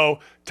Hansbrough,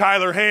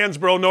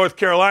 North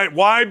Carolina.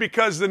 Why?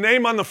 Because the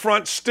name on the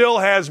front still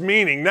has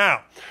meaning.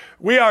 Now,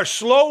 we are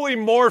slowly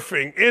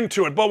morphing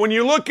into it. But when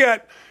you look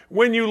at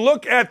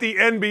the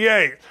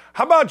NBA,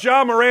 how about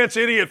Ja Morant's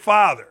idiot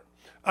father?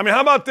 I mean,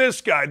 how about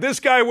this guy? This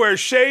guy wears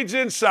shades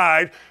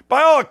inside.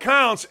 By all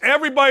accounts,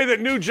 everybody that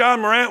knew Ja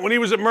Morant when he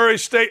was at Murray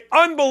State,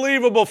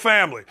 unbelievable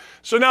family.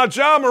 So now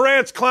Ja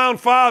Morant's clown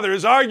father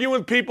is arguing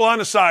with people on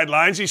the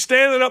sidelines. He's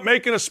standing up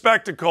making a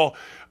spectacle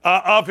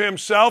of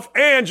himself.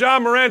 And Ja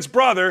Morant's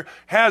brother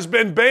has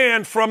been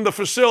banned from the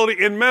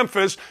facility in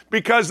Memphis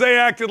because they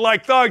acted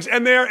like thugs,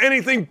 and they are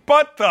anything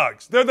but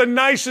thugs. They're the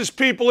nicest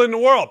people in the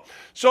world.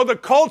 So the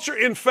culture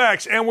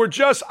infects, and we're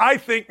just, I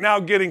think, now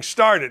getting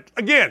started.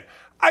 Again,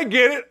 I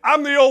get it.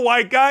 I'm the old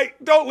white guy.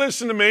 Don't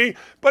listen to me.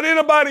 But in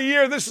about a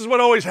year, this is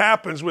what always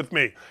happens with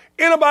me.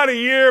 In about a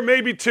year,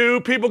 maybe two,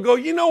 people go,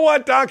 you know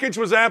what? Dockage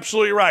was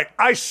absolutely right.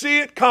 I see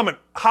it coming.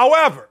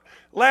 However,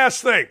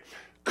 last thing,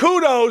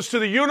 kudos to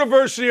the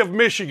University of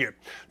Michigan.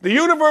 The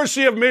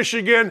University of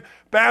Michigan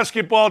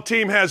basketball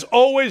team has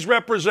always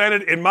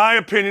represented, in my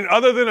opinion,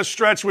 other than a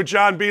stretch with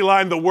John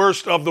Beilein, the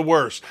worst of the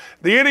worst.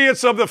 The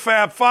idiots of the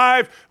Fab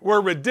Five were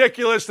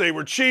ridiculous. They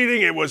were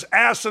cheating. It was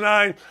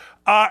asinine.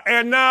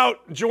 And now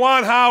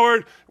Juwan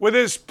Howard with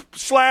his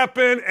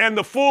slapping and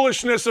the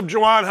foolishness of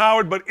Juwan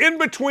Howard. But in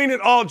between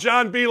it all,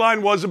 John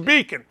Beilein was a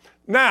beacon.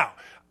 Now,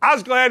 I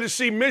was glad to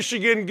see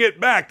Michigan get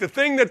back. The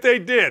thing that they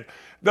did,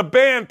 the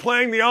band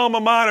playing the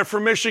alma mater for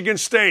Michigan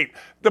State,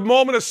 the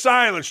moment of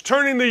silence,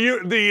 turning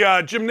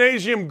the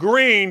gymnasium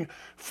green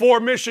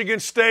for Michigan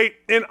State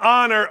in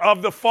honor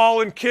of the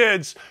fallen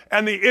kids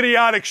and the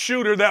idiotic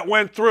shooter that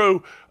went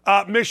through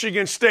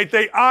Michigan State.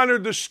 They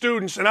honored the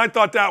students, and I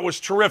thought that was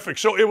terrific.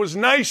 So it was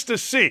nice to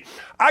see.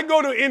 I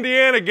go to an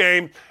Indiana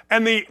game,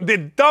 and the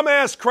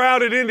dumbass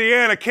crowd at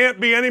Indiana can't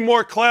be any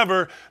more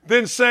clever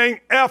than saying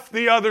F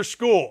the other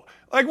school.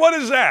 Like, what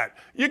is that?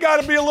 You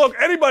got to be a little,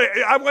 anybody,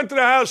 I went to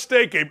the Ohio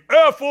State game,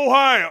 F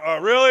Ohio,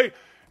 really?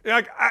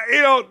 Like,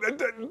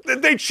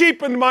 they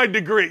cheapened my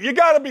degree. You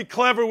got to be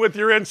clever with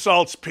your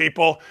insults,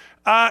 people.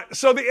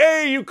 So the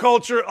AAU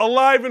culture,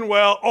 alive and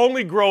well,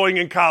 only growing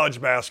in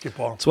college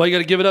basketball. That's why you got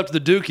to give it up to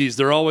the Dukies.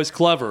 They're always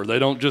clever. They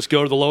don't just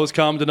go to the lowest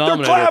common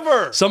denominator. They're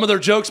clever. Some of their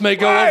jokes may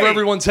go over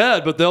everyone's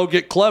head, but they'll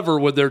get clever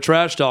with their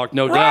trash talk,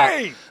 no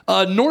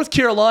doubt. North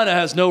Carolina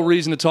has no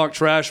reason to talk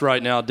trash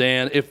right now,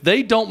 Dan. If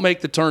they don't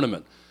make the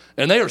tournament,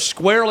 and they are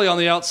squarely on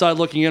the outside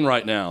looking in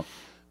right now,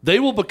 they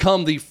will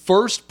become the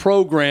first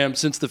program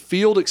since the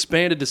field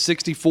expanded to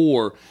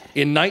 64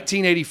 in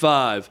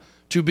 1985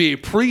 to be a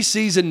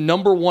preseason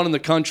number one in the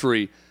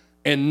country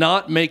and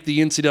not make the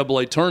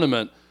NCAA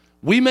tournament.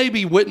 We may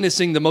be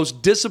witnessing the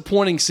most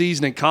disappointing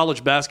season in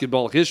college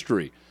basketball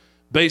history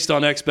based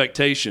on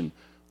expectation.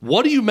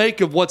 What do you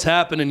make of what's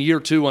happened in year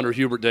 2 under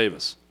Hubert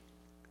Davis?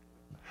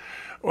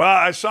 Well,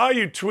 I saw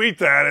you tweet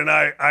that, and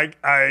I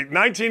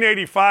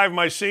 1985,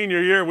 my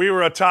senior year, we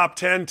were a top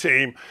 10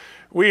 team.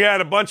 We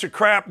had a bunch of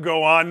crap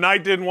go on.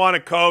 Knight didn't want to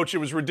coach. It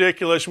was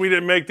ridiculous. We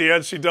didn't make the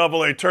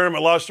NCAA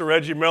tournament, lost to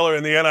Reggie Miller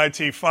in the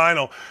NIT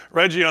final.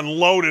 Reggie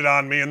unloaded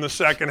on me in the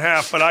second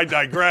half, but I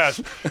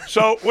digress.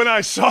 So when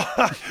I saw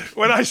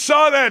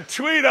that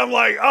tweet, I'm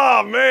like,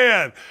 oh,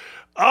 man.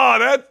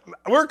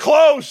 We're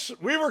close.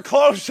 We were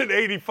close in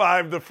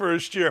 85 the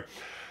first year.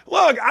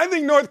 Look, I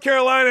think North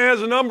Carolina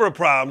has a number of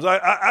problems.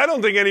 I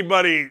don't think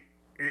anybody,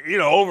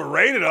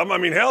 overrated them. I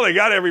mean, hell, they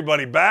got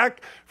everybody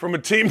back from a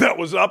team that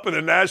was up in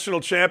the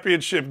national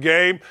championship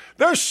game.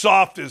 They're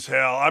soft as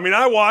hell. I mean,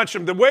 I watched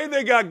them. The way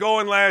they got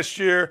going last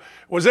year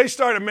was they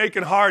started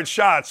making hard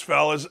shots,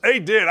 fellas. They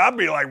did. I'd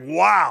be like,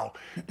 wow.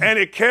 And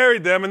it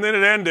carried them, and then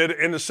it ended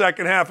in the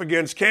second half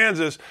against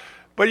Kansas.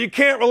 But you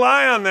can't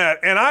rely on that.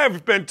 And I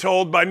have been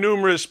told by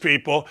numerous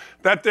people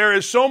that there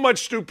is so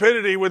much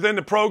stupidity within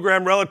the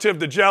program relative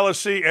to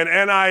jealousy and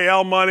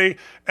NIL money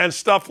and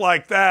stuff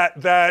like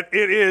that, that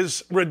it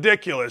is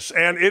ridiculous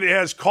and it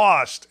has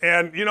cost.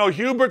 And,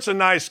 Hubert's a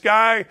nice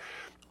guy.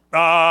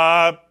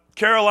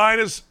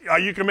 Carolina's,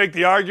 you can make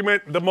the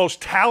argument, the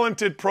most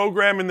talented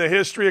program in the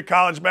history of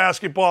college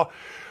basketball.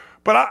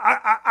 But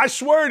I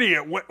swear to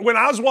you, when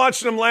I was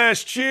watching them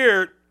last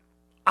year,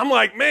 I'm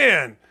like,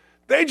 man,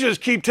 they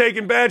just keep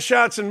taking bad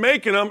shots and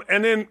making them,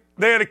 and then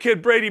they had a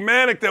kid, Brady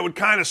Manick, that would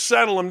kind of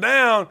settle them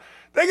down.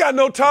 They got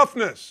no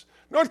toughness.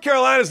 North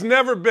Carolina's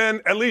never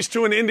been, at least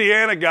to an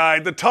Indiana guy,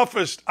 the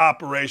toughest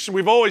operation.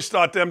 We've always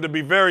thought them to be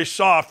very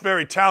soft,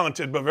 very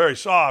talented, but very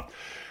soft.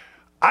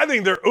 I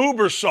think they're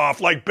uber soft.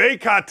 Like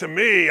Bacot, to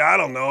me, I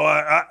don't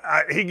know.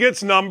 He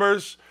gets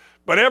numbers,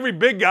 but every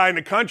big guy in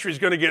the country is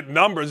going to get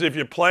numbers if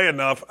you play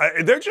enough.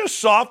 They're just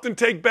soft and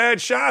take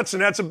bad shots,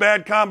 and that's a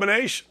bad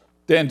combination.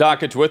 Dan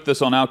Dakich with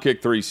us on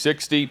Outkick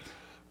 360.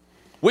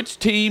 Which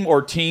team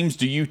or teams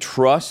do you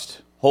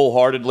trust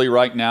wholeheartedly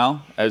right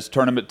now as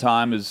tournament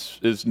time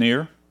is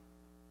near?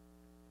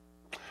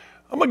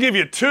 I'm going to give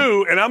you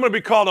two, and I'm going to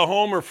be called a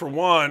homer for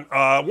one.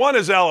 One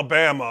is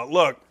Alabama.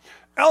 Look,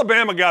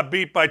 Alabama got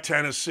beat by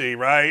Tennessee,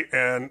 right?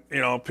 And,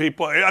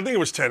 people – I think it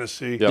was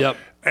Tennessee. Yep.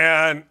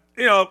 And,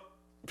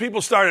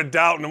 people started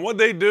doubting them. What'd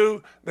they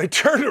do? They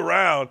turned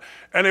around,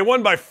 and they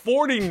won by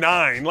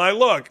 49. Like,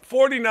 look,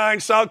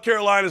 49, South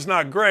Carolina's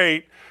not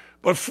great,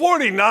 but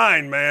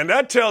 49, man,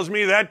 that tells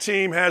me that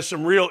team has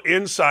some real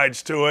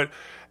insides to it.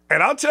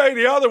 And I'll tell you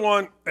the other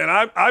one, and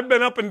I've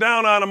been up and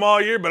down on them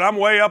all year, but I'm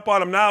way up on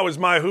them now, is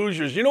my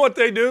Hoosiers. You know what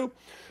they do?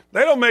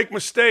 They don't make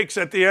mistakes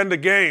at the end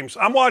of games.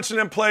 I'm watching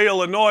them play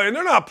Illinois, and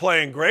they're not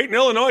playing great, and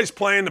Illinois is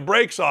playing the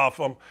brakes off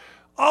them.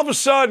 All of a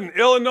sudden,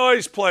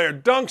 Illinois' player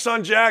dunks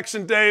on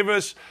Jackson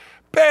Davis,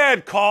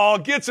 bad call,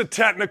 gets a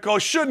technical,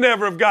 should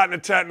never have gotten a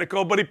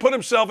technical, but he put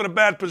himself in a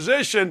bad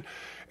position,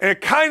 and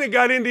it kind of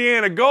got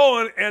Indiana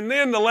going, and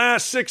then the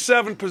last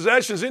 6-7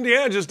 possessions,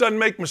 Indiana just doesn't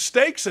make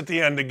mistakes at the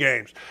end of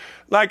games.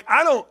 Like,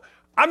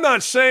 I'm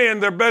not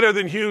saying they're better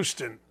than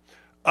Houston.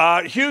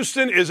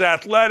 Houston is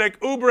athletic,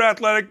 uber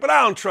athletic, but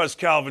I don't trust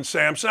Calvin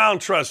Sampson. I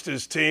don't trust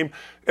his team.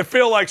 I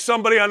feel like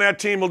somebody on that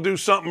team will do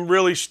something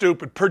really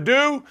stupid.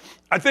 Purdue,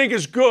 I think,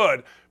 is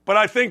good, but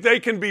I think they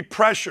can be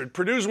pressured.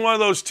 Purdue's one of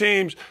those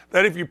teams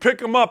that if you pick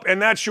them up,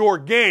 and that's your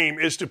game,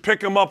 is to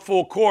pick them up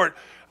full court,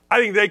 I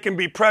think they can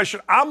be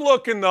pressured. I'm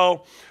looking,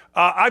 though,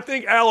 I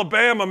think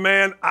Alabama,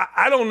 man,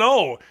 I don't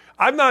know.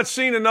 I've not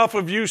seen enough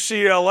of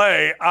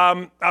UCLA.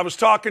 I was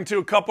talking to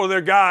a couple of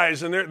their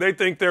guys, and they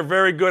think they're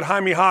very good.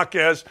 Jaime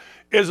Jaquez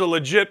is a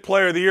legit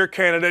Player of the Year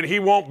candidate. He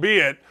won't be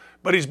it,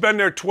 but he's been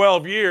there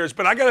 12 years.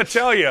 But I got to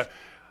tell you,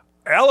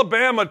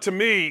 Alabama, to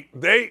me,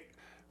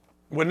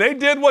 when they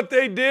did what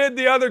they did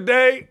the other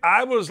day,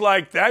 I was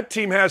like, that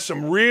team has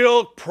some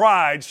real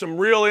pride, some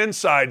real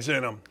insides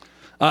in them.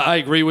 I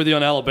agree with you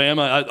on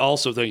Alabama. I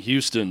also think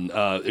Houston,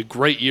 a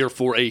great year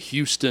for a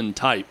Houston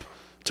type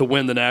to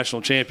win the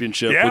national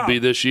championship would be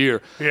this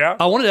year. Yeah.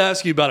 I wanted to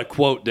ask you about a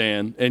quote,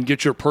 Dan, and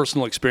get your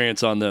personal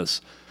experience on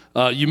this.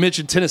 You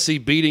mentioned Tennessee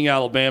beating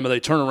Alabama. They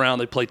turn around.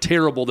 They play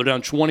terrible. They're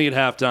down 20 at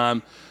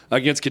halftime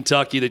against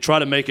Kentucky. They try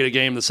to make it a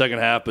game in the second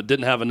half, but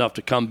didn't have enough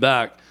to come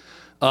back.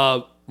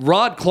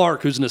 Rod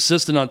Clark, who's an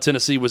assistant on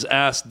Tennessee, was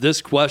asked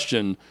this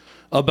question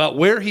about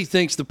where he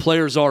thinks the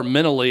players are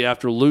mentally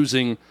after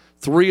losing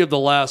 3 of the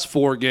last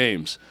 4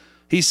 games.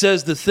 He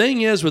says, the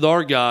thing is with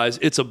our guys,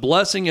 it's a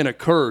blessing and a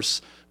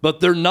curse, but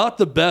they're not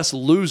the best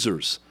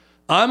losers.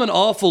 I'm an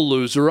awful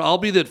loser. I'll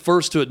be the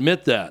first to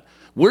admit that.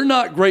 We're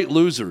not great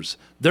losers.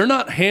 They're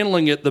not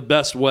handling it the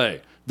best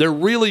way. They're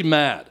really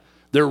mad.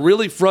 They're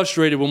really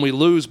frustrated when we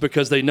lose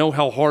because they know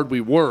how hard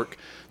we work.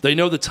 They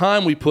know the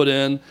time we put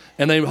in,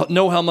 and they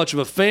know how much of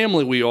a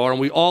family we are, and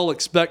we all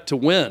expect to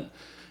win.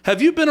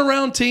 Have you been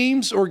around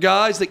teams or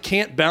guys that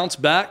can't bounce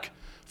back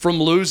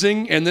from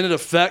losing, and then it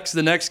affects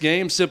the next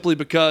game simply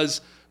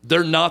because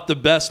they're not the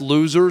best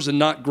losers and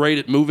not great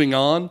at moving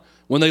on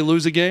when they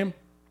lose a game?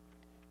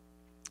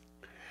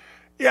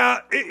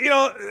 Yeah,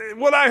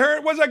 what I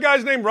heard, was that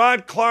guy's name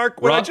Rod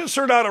Clark? What I just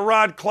heard out of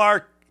Rod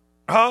Clark,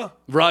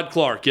 Rod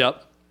Clark,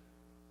 yep.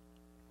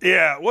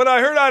 Yeah, what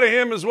I heard out of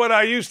him is what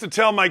I used to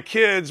tell my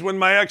kids when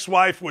my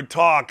ex-wife would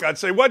talk. I'd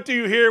say, what do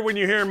you hear when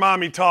you hear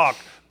mommy talk?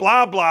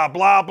 Blah, blah,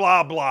 blah,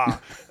 blah, blah.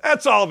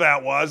 That's all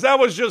that was. That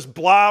was just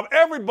blah.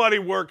 Everybody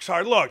works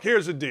hard. Look,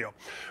 here's the deal.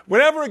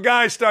 Whenever a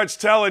guy starts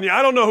telling you,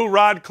 I don't know who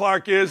Rod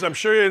Clark is. I'm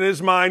sure in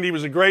his mind he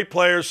was a great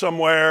player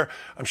somewhere.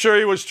 I'm sure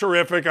he was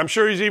terrific. I'm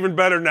sure he's even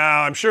better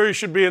now. I'm sure he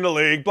should be in the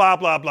league. Blah,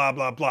 blah, blah,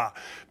 blah, blah.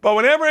 But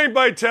whenever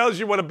anybody tells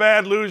you what a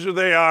bad loser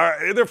they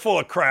are, they're full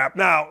of crap.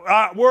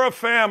 Now, we're a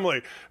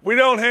family. We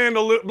don't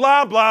handle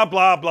blah, blah,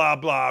 blah, blah,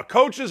 blah.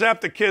 Coaches have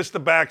to kiss the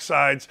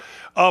backsides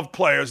of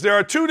players. There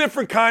are two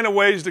different kind of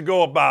ways to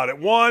go about it.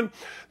 One,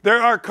 there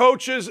are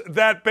coaches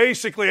that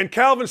basically, and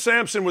Calvin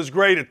Sampson was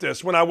great at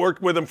this when I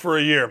worked with him for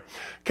a year.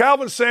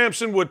 Calvin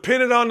Sampson would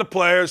pin it on the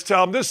players,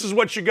 tell them this is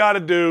what you got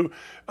to do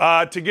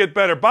to get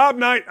better. Bob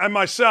Knight and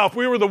myself,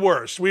 we were the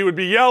worst. We would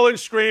be yelling,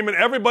 screaming,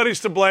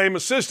 everybody's to blame,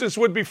 assistants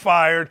would be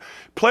fired,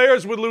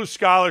 players would lose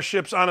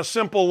scholarships on a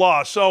simple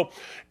loss. So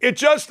it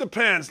just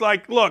depends.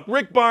 Like, look,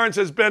 Rick Barnes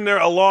has been there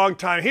a long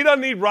time. He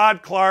doesn't need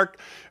Rod Clark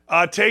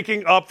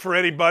taking up for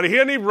anybody. He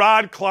doesn't need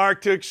Rod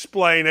Clark to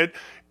explain it.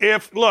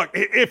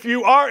 If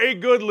you are a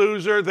good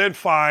loser, then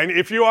fine.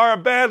 If you are a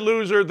bad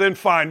loser, then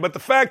fine. But the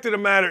fact of the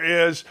matter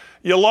is,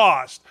 you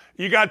lost.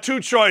 You got two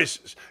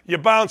choices. You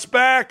bounce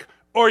back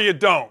or you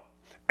don't.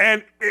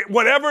 And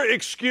whatever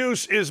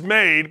excuse is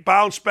made,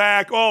 bounce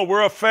back, oh,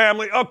 we're a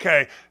family,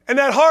 okay. And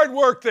that hard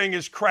work thing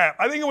is crap.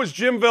 I think it was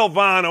Jim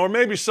Valvano or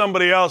maybe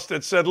somebody else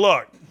that said,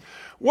 look,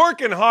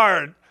 working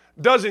hard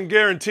doesn't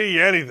guarantee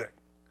you anything.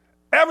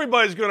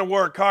 Everybody's going to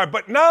work hard,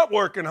 but not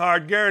working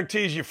hard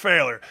guarantees you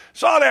failure.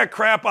 Saw that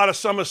crap out of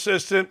some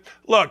assistant.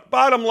 Look,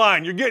 bottom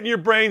line, you're getting your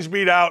brains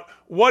beat out.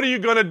 What are you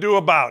going to do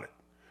about it?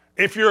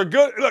 If you're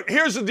look,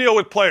 here's the deal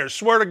with players.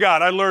 Swear to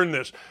God, I learned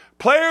this.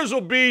 Players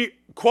will be,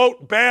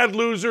 quote, bad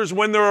losers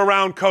when they're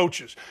around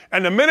coaches.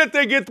 And the minute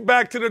they get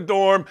back to the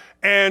dorm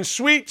and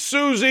sweet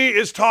Susie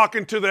is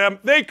talking to them,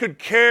 they could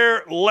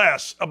care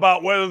less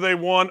about whether they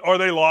won or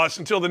they lost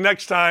until the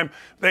next time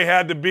they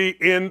had to be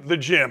in the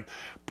gym.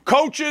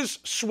 Coaches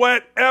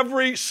sweat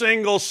every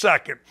single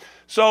second.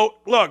 So,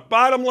 look,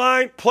 bottom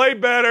line, play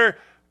better,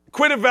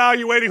 quit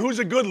evaluating who's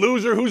a good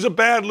loser, who's a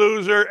bad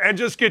loser, and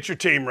just get your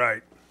team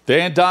right.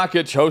 Dan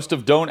Dakich, host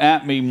of Don't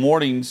At Me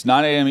mornings,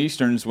 9 a.m.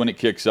 Easterns when it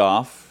kicks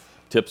off,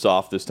 tips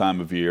off this time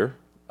of year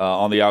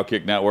on the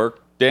Outkick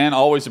Network. Dan,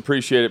 always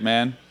appreciate it,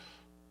 man.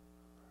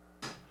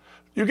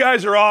 You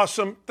guys are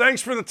awesome.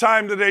 Thanks for the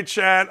time today,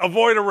 Chad.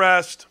 Avoid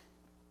arrest.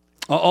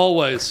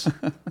 Always.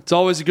 It's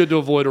always good to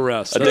avoid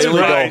arrest. That's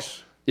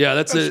nice. Yeah,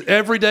 that's it.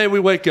 Every day we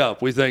wake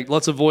up, we think,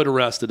 let's avoid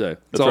arrest today.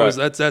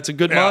 That's a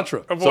good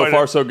mantra. So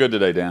far, so good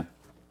today, Dan.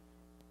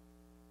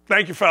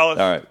 Thank you, fellas.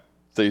 All right.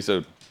 See you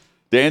soon.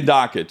 Dan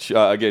Dakich,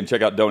 again,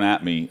 check out Don't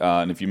At Me.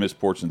 And if you missed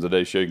portions of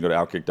today's show, you can go to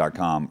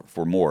Outkick.com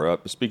for more.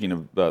 Speaking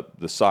of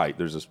the site,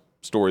 there's a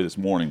story this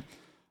morning.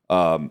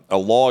 A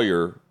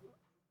lawyer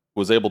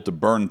was able to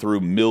burn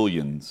through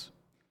millions,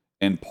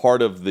 and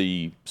part of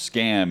the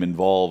scam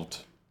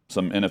involved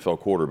some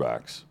NFL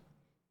quarterbacks.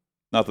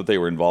 Not that they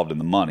were involved in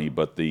the money,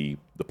 but the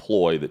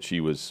ploy that she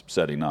was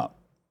setting up.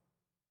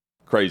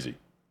 Crazy.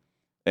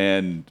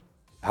 And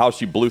how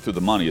she blew through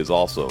the money is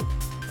also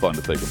fun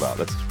to think about.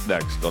 That's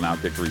next on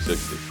Outkick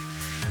 360.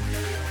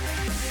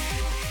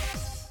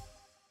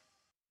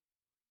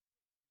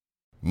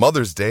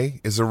 Mother's Day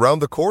is around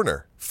the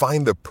corner.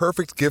 Find the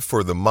perfect gift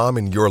for the mom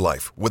in your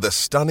life with a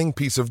stunning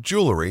piece of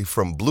jewelry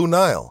from Blue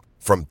Nile.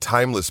 From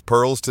timeless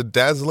pearls to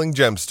dazzling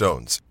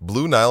gemstones,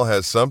 Blue Nile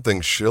has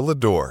something she'll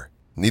adore.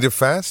 Need it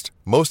fast?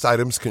 Most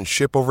items can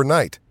ship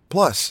overnight.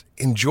 Plus,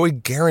 enjoy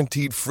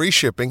guaranteed free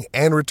shipping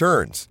and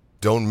returns.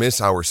 Don't miss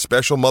our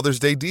special Mother's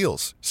Day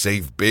deals.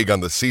 Save big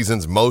on the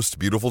season's most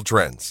beautiful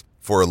trends.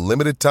 For a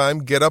limited time,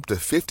 get up to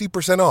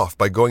 50% off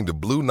by going to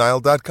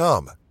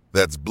BlueNile.com.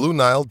 That's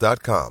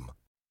BlueNile.com.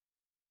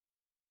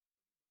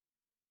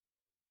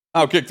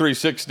 Outkick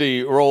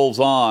 360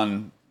 rolls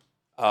on.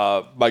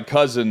 My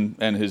cousin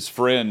and his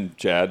friend,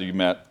 Chad, you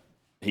met,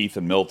 Heath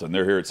and Milton.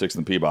 They're here at 6th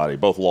and Peabody,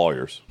 both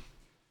lawyers.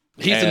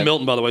 Heath and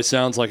Milton, by the way,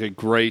 sounds like a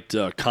great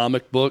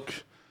comic book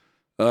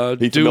Heath duo.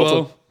 And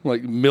Milton?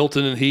 Like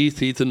Milton and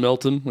Heath and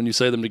Milton, when you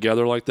say them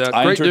together like that.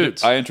 Great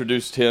dudes. I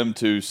introduced him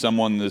to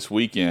someone this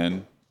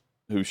weekend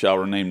who shall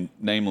remain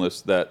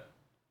nameless that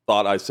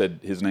thought I said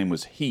his name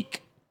was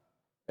Heek.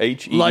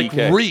 H-E-E-K.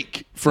 Like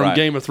Reek from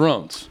Game of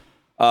Thrones.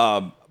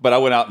 But I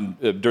went out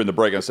and during the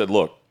break, I said,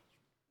 look,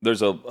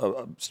 there's a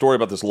story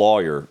about this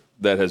lawyer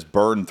that has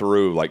burned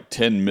through like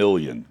 $10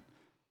 million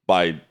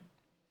by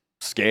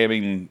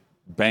scamming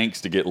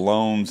banks to get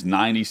loans,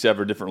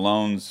 97 different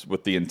loans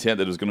with the intent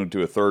that it was going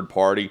to a third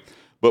party.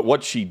 But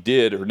what she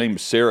did, her name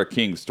is Sarah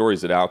King, the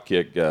story's at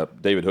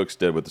Outkick, David Hooks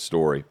did with the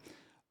story.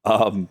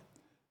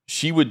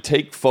 She would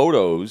take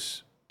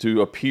photos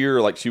to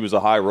appear like she was a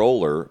high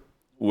roller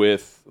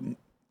with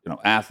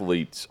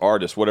athletes,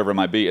 artists, whatever it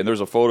might be. And there's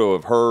a photo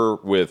of her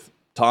with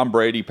Tom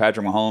Brady,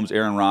 Patrick Mahomes,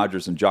 Aaron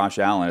Rodgers, and Josh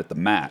Allen at the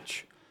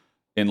match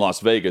in Las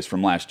Vegas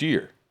from last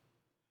year.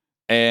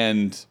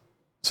 And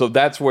so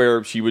that's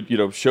where she would,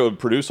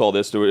 produce all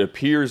this. So it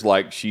appears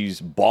like she's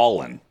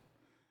balling.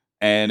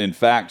 And in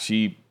fact,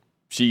 she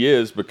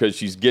is, because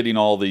she's getting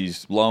all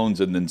these loans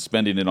and then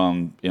spending it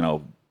on,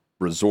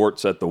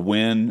 resorts at the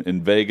Wynn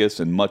in Vegas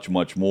and much,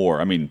 much more.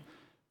 I mean,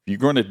 if you're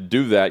going to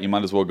do that, you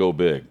might as well go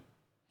big.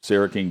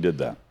 Sarah King did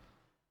that.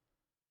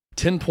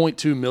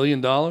 $10.2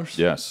 million?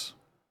 Yes.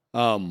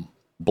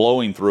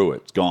 Blowing through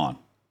it. It's gone.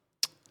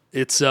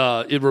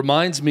 It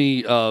reminds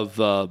me of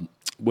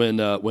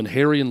when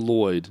Harry and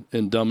Lloyd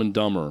in Dumb and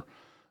Dumber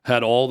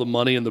had all the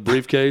money in the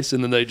briefcase,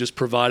 and then they just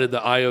provided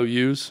the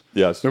IOUs.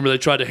 Yes. Remember, they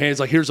tried to hand, it's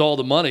like, here's all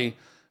the money.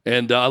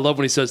 And I love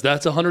when he says,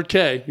 that's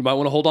 $100K. You might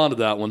want to hold on to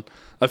that one.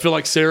 I feel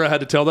like Sarah had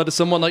to tell that to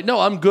someone, like, no,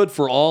 I'm good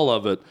for all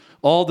of it.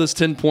 All this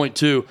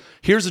 10.2.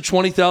 Here's a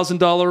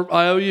 $20,000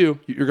 IOU.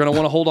 You're going to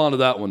want to hold on to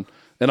that one,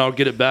 and I'll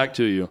get it back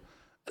to you.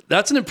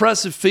 That's an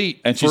impressive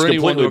feat and she's for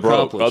anyone completely to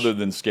accomplish. broke, other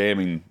than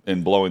scamming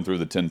and blowing through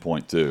the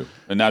 10.2.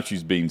 And now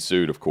she's being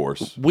sued, of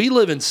course. We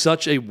live in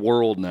such a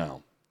world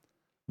now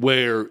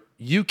where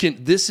you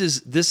can. This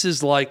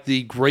is like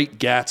the Great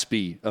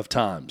Gatsby of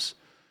times,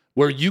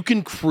 where you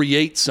can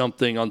create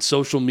something on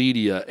social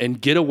media and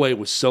get away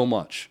with so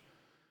much.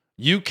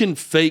 You can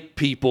fake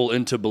people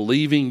into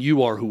believing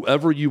you are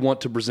whoever you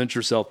want to present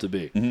yourself to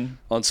be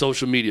on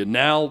social media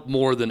now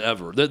more than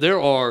ever.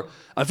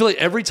 I feel like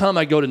every time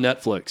I go to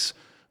Netflix,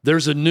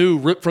 there's a new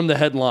rip from the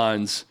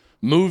headlines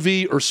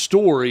movie or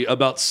story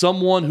about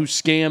someone who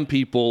scammed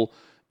people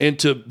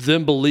into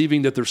them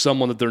believing that they're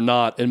someone that they're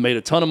not and made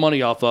a ton of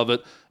money off of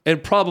it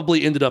and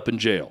probably ended up in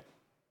jail.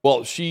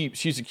 Well,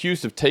 she's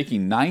accused of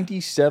taking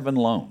 97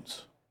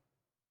 loans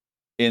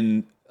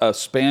in a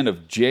span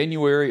of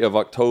January of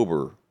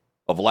October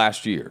of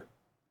last year.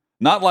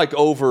 Not like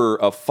over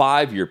a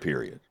 5-year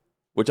period,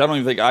 which I don't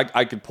even think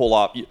I could pull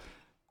off.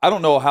 I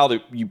don't know how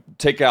you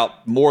take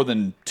out more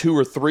than 2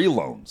 or 3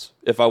 loans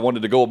if I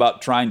wanted to go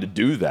about trying to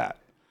do that.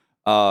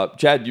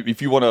 Chad,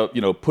 if you want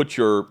to, put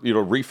your,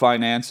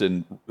 refinance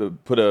and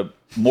put a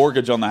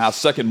mortgage on the house,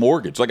 second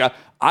mortgage. Like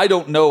I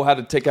don't know how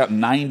to take out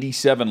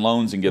 97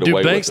 loans and get away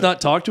with it. Do banks not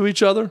talk to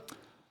each other?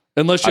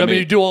 Unless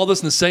you do all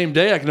this in the same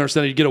day, I can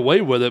understand you get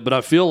away with it. But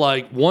I feel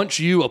like once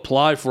you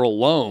apply for a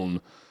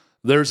loan,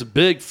 there's a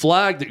big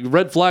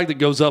red flag that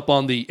goes up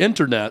on the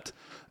internet,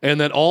 and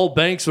that all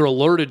banks are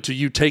alerted to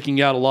you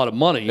taking out a lot of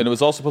money. And it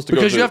was all supposed to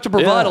because you have to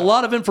provide a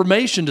lot of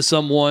information to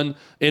someone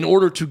in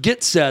order to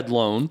get said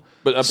loan.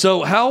 But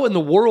so how in the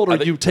world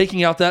are you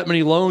taking out that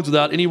many loans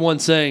without anyone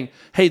saying,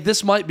 hey,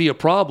 this might be a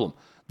problem?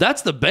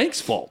 That's the bank's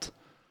fault.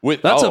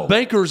 That's a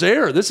banker's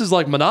error. This is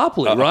like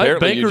Monopoly, right?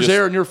 Banker's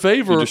error in your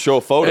favor. You just show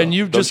a photo. And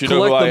you just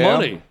collect the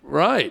money.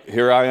 Right.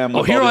 Here I am.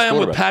 Here I am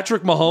with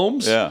Patrick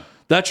Mahomes. Yeah.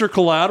 That's your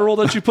collateral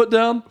that you put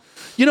down?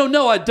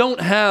 No, I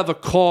don't have a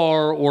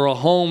car or a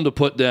home to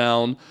put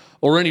down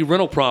or any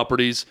rental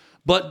properties.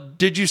 But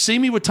did you see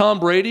me with Tom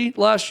Brady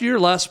last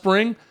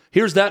spring?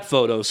 Here's that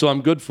photo, so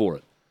I'm good for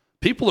it.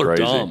 People are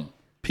dumb.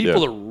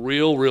 People are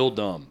real, real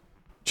dumb.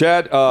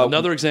 Chad,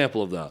 another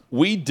example of that.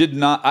 We did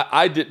not.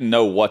 I didn't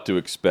know what to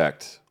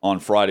expect on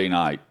Friday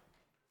night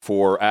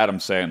for Adam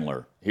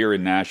Sandler here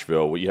in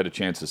Nashville. You had a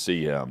chance to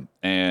see him,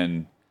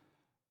 and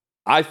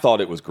I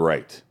thought it was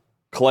great.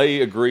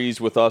 Clay agrees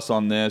with us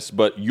on this,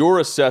 but your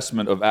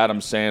assessment of Adam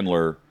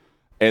Sandler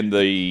and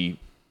the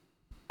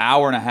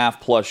hour-and-a-half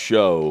plus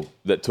show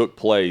that took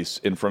place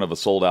in front of a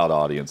sold-out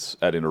audience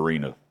at an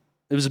arena.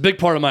 It was a big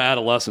part of my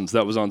adolescence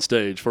that was on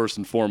stage, first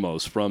and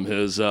foremost, from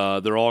his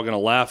They're All Gonna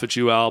Laugh at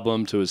You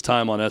album to his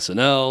time on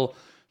SNL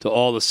to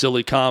all the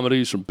silly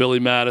comedies from Billy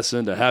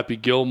Madison to Happy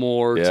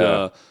Gilmore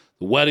to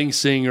The Wedding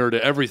Singer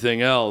to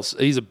everything else.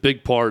 He's a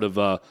big part of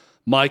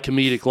my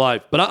comedic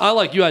life. But I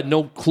like you, had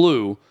no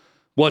clue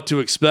what to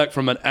expect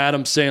from an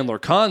Adam Sandler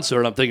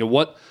concert. I'm thinking,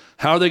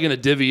 how are they going to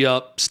divvy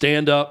up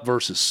stand-up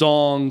versus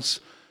songs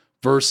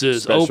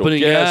versus special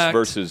opening act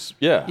versus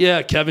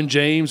Kevin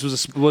James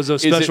was a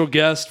special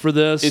guest for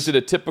this. Is it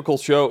a typical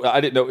show?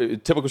 I didn't know. A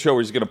typical show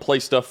where he's going to play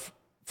stuff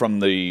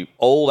from the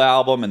old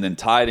album and then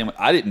tie it in.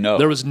 I didn't know.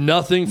 There was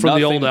nothing from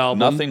the old album.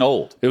 Nothing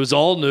old. It was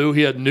all new.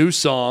 He had new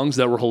songs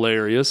that were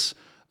hilarious.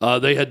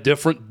 They had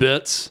different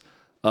bits.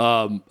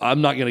 I'm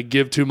not going to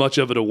give too much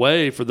of it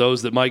away for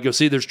those that might go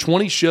see. There's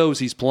 20 shows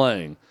he's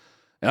playing,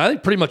 and I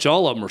think pretty much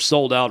all of them are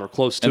sold out or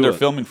close to it. And they're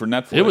filming for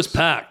Netflix. It was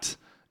packed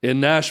in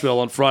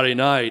Nashville on Friday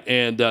night,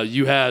 and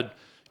you had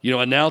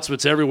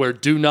announcements everywhere.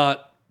 Do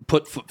not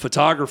put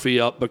photography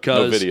up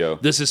because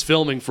this is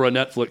filming for a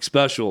Netflix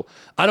special.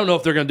 I don't know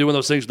if they're going to do one of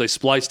those things where they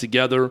splice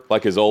together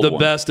like his old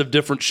best of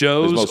different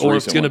shows, or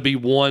if it's going to be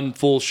one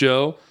full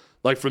show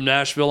like from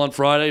Nashville on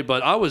Friday.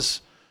 But I was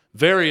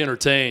very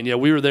entertained. Yeah,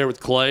 we were there with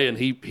Clay, and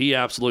he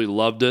absolutely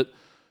loved it.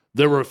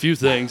 There were a few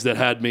things that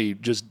had me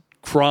just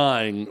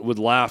crying with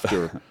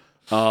laughter.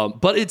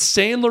 But it's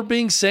Sandler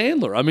being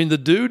Sandler. I mean, the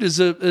dude is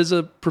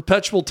a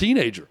perpetual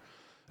teenager.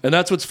 And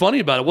that's what's funny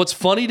about it. What's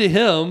funny to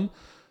him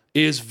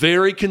is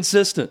very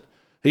consistent.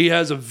 He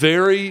has a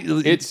very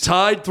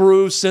tied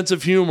through sense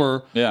of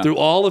humor through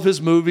all of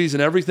his movies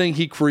and everything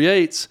he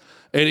creates.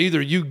 And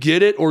either you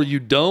get it or you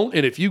don't.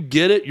 And if you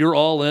get it, you're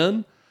all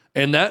in.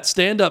 And that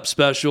stand-up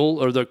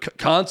special or the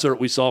concert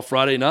we saw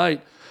Friday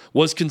night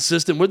was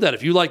consistent with that.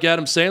 If you like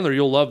Adam Sandler,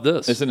 you'll love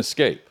this. It's an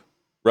escape,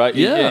 right?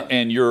 Yeah.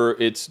 And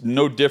it's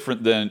no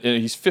different than,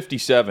 and he's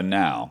 57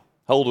 now.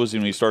 How old was he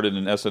when he started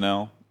in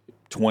SNL?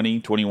 20,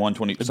 21,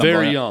 20, something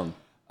Very like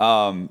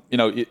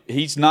young.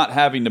 He's not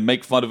having to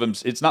make fun of him.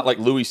 It's not like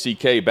Louis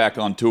C.K. back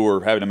on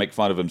tour having to make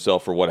fun of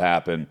himself for what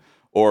happened,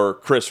 or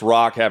Chris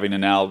Rock having to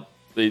now,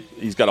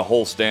 he's got a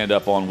whole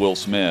stand-up on Will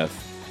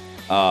Smith.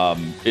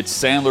 It's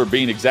Sandler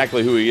being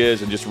exactly who he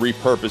is and just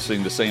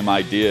repurposing the same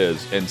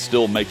ideas and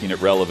still making it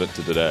relevant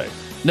to today.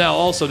 Now,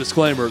 also,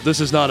 disclaimer,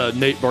 this is not a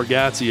Nate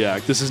Bargatze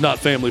act. This is not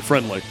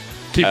family-friendly.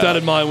 Keep that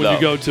in mind when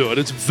you go to it.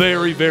 It's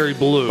very, very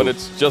blue. But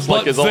it's just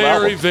like his old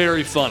album. Very,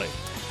 very funny.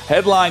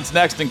 Headlines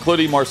next,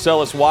 including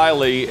Marcellus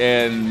Wiley,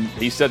 and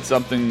he said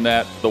something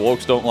that the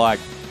Wokes don't like.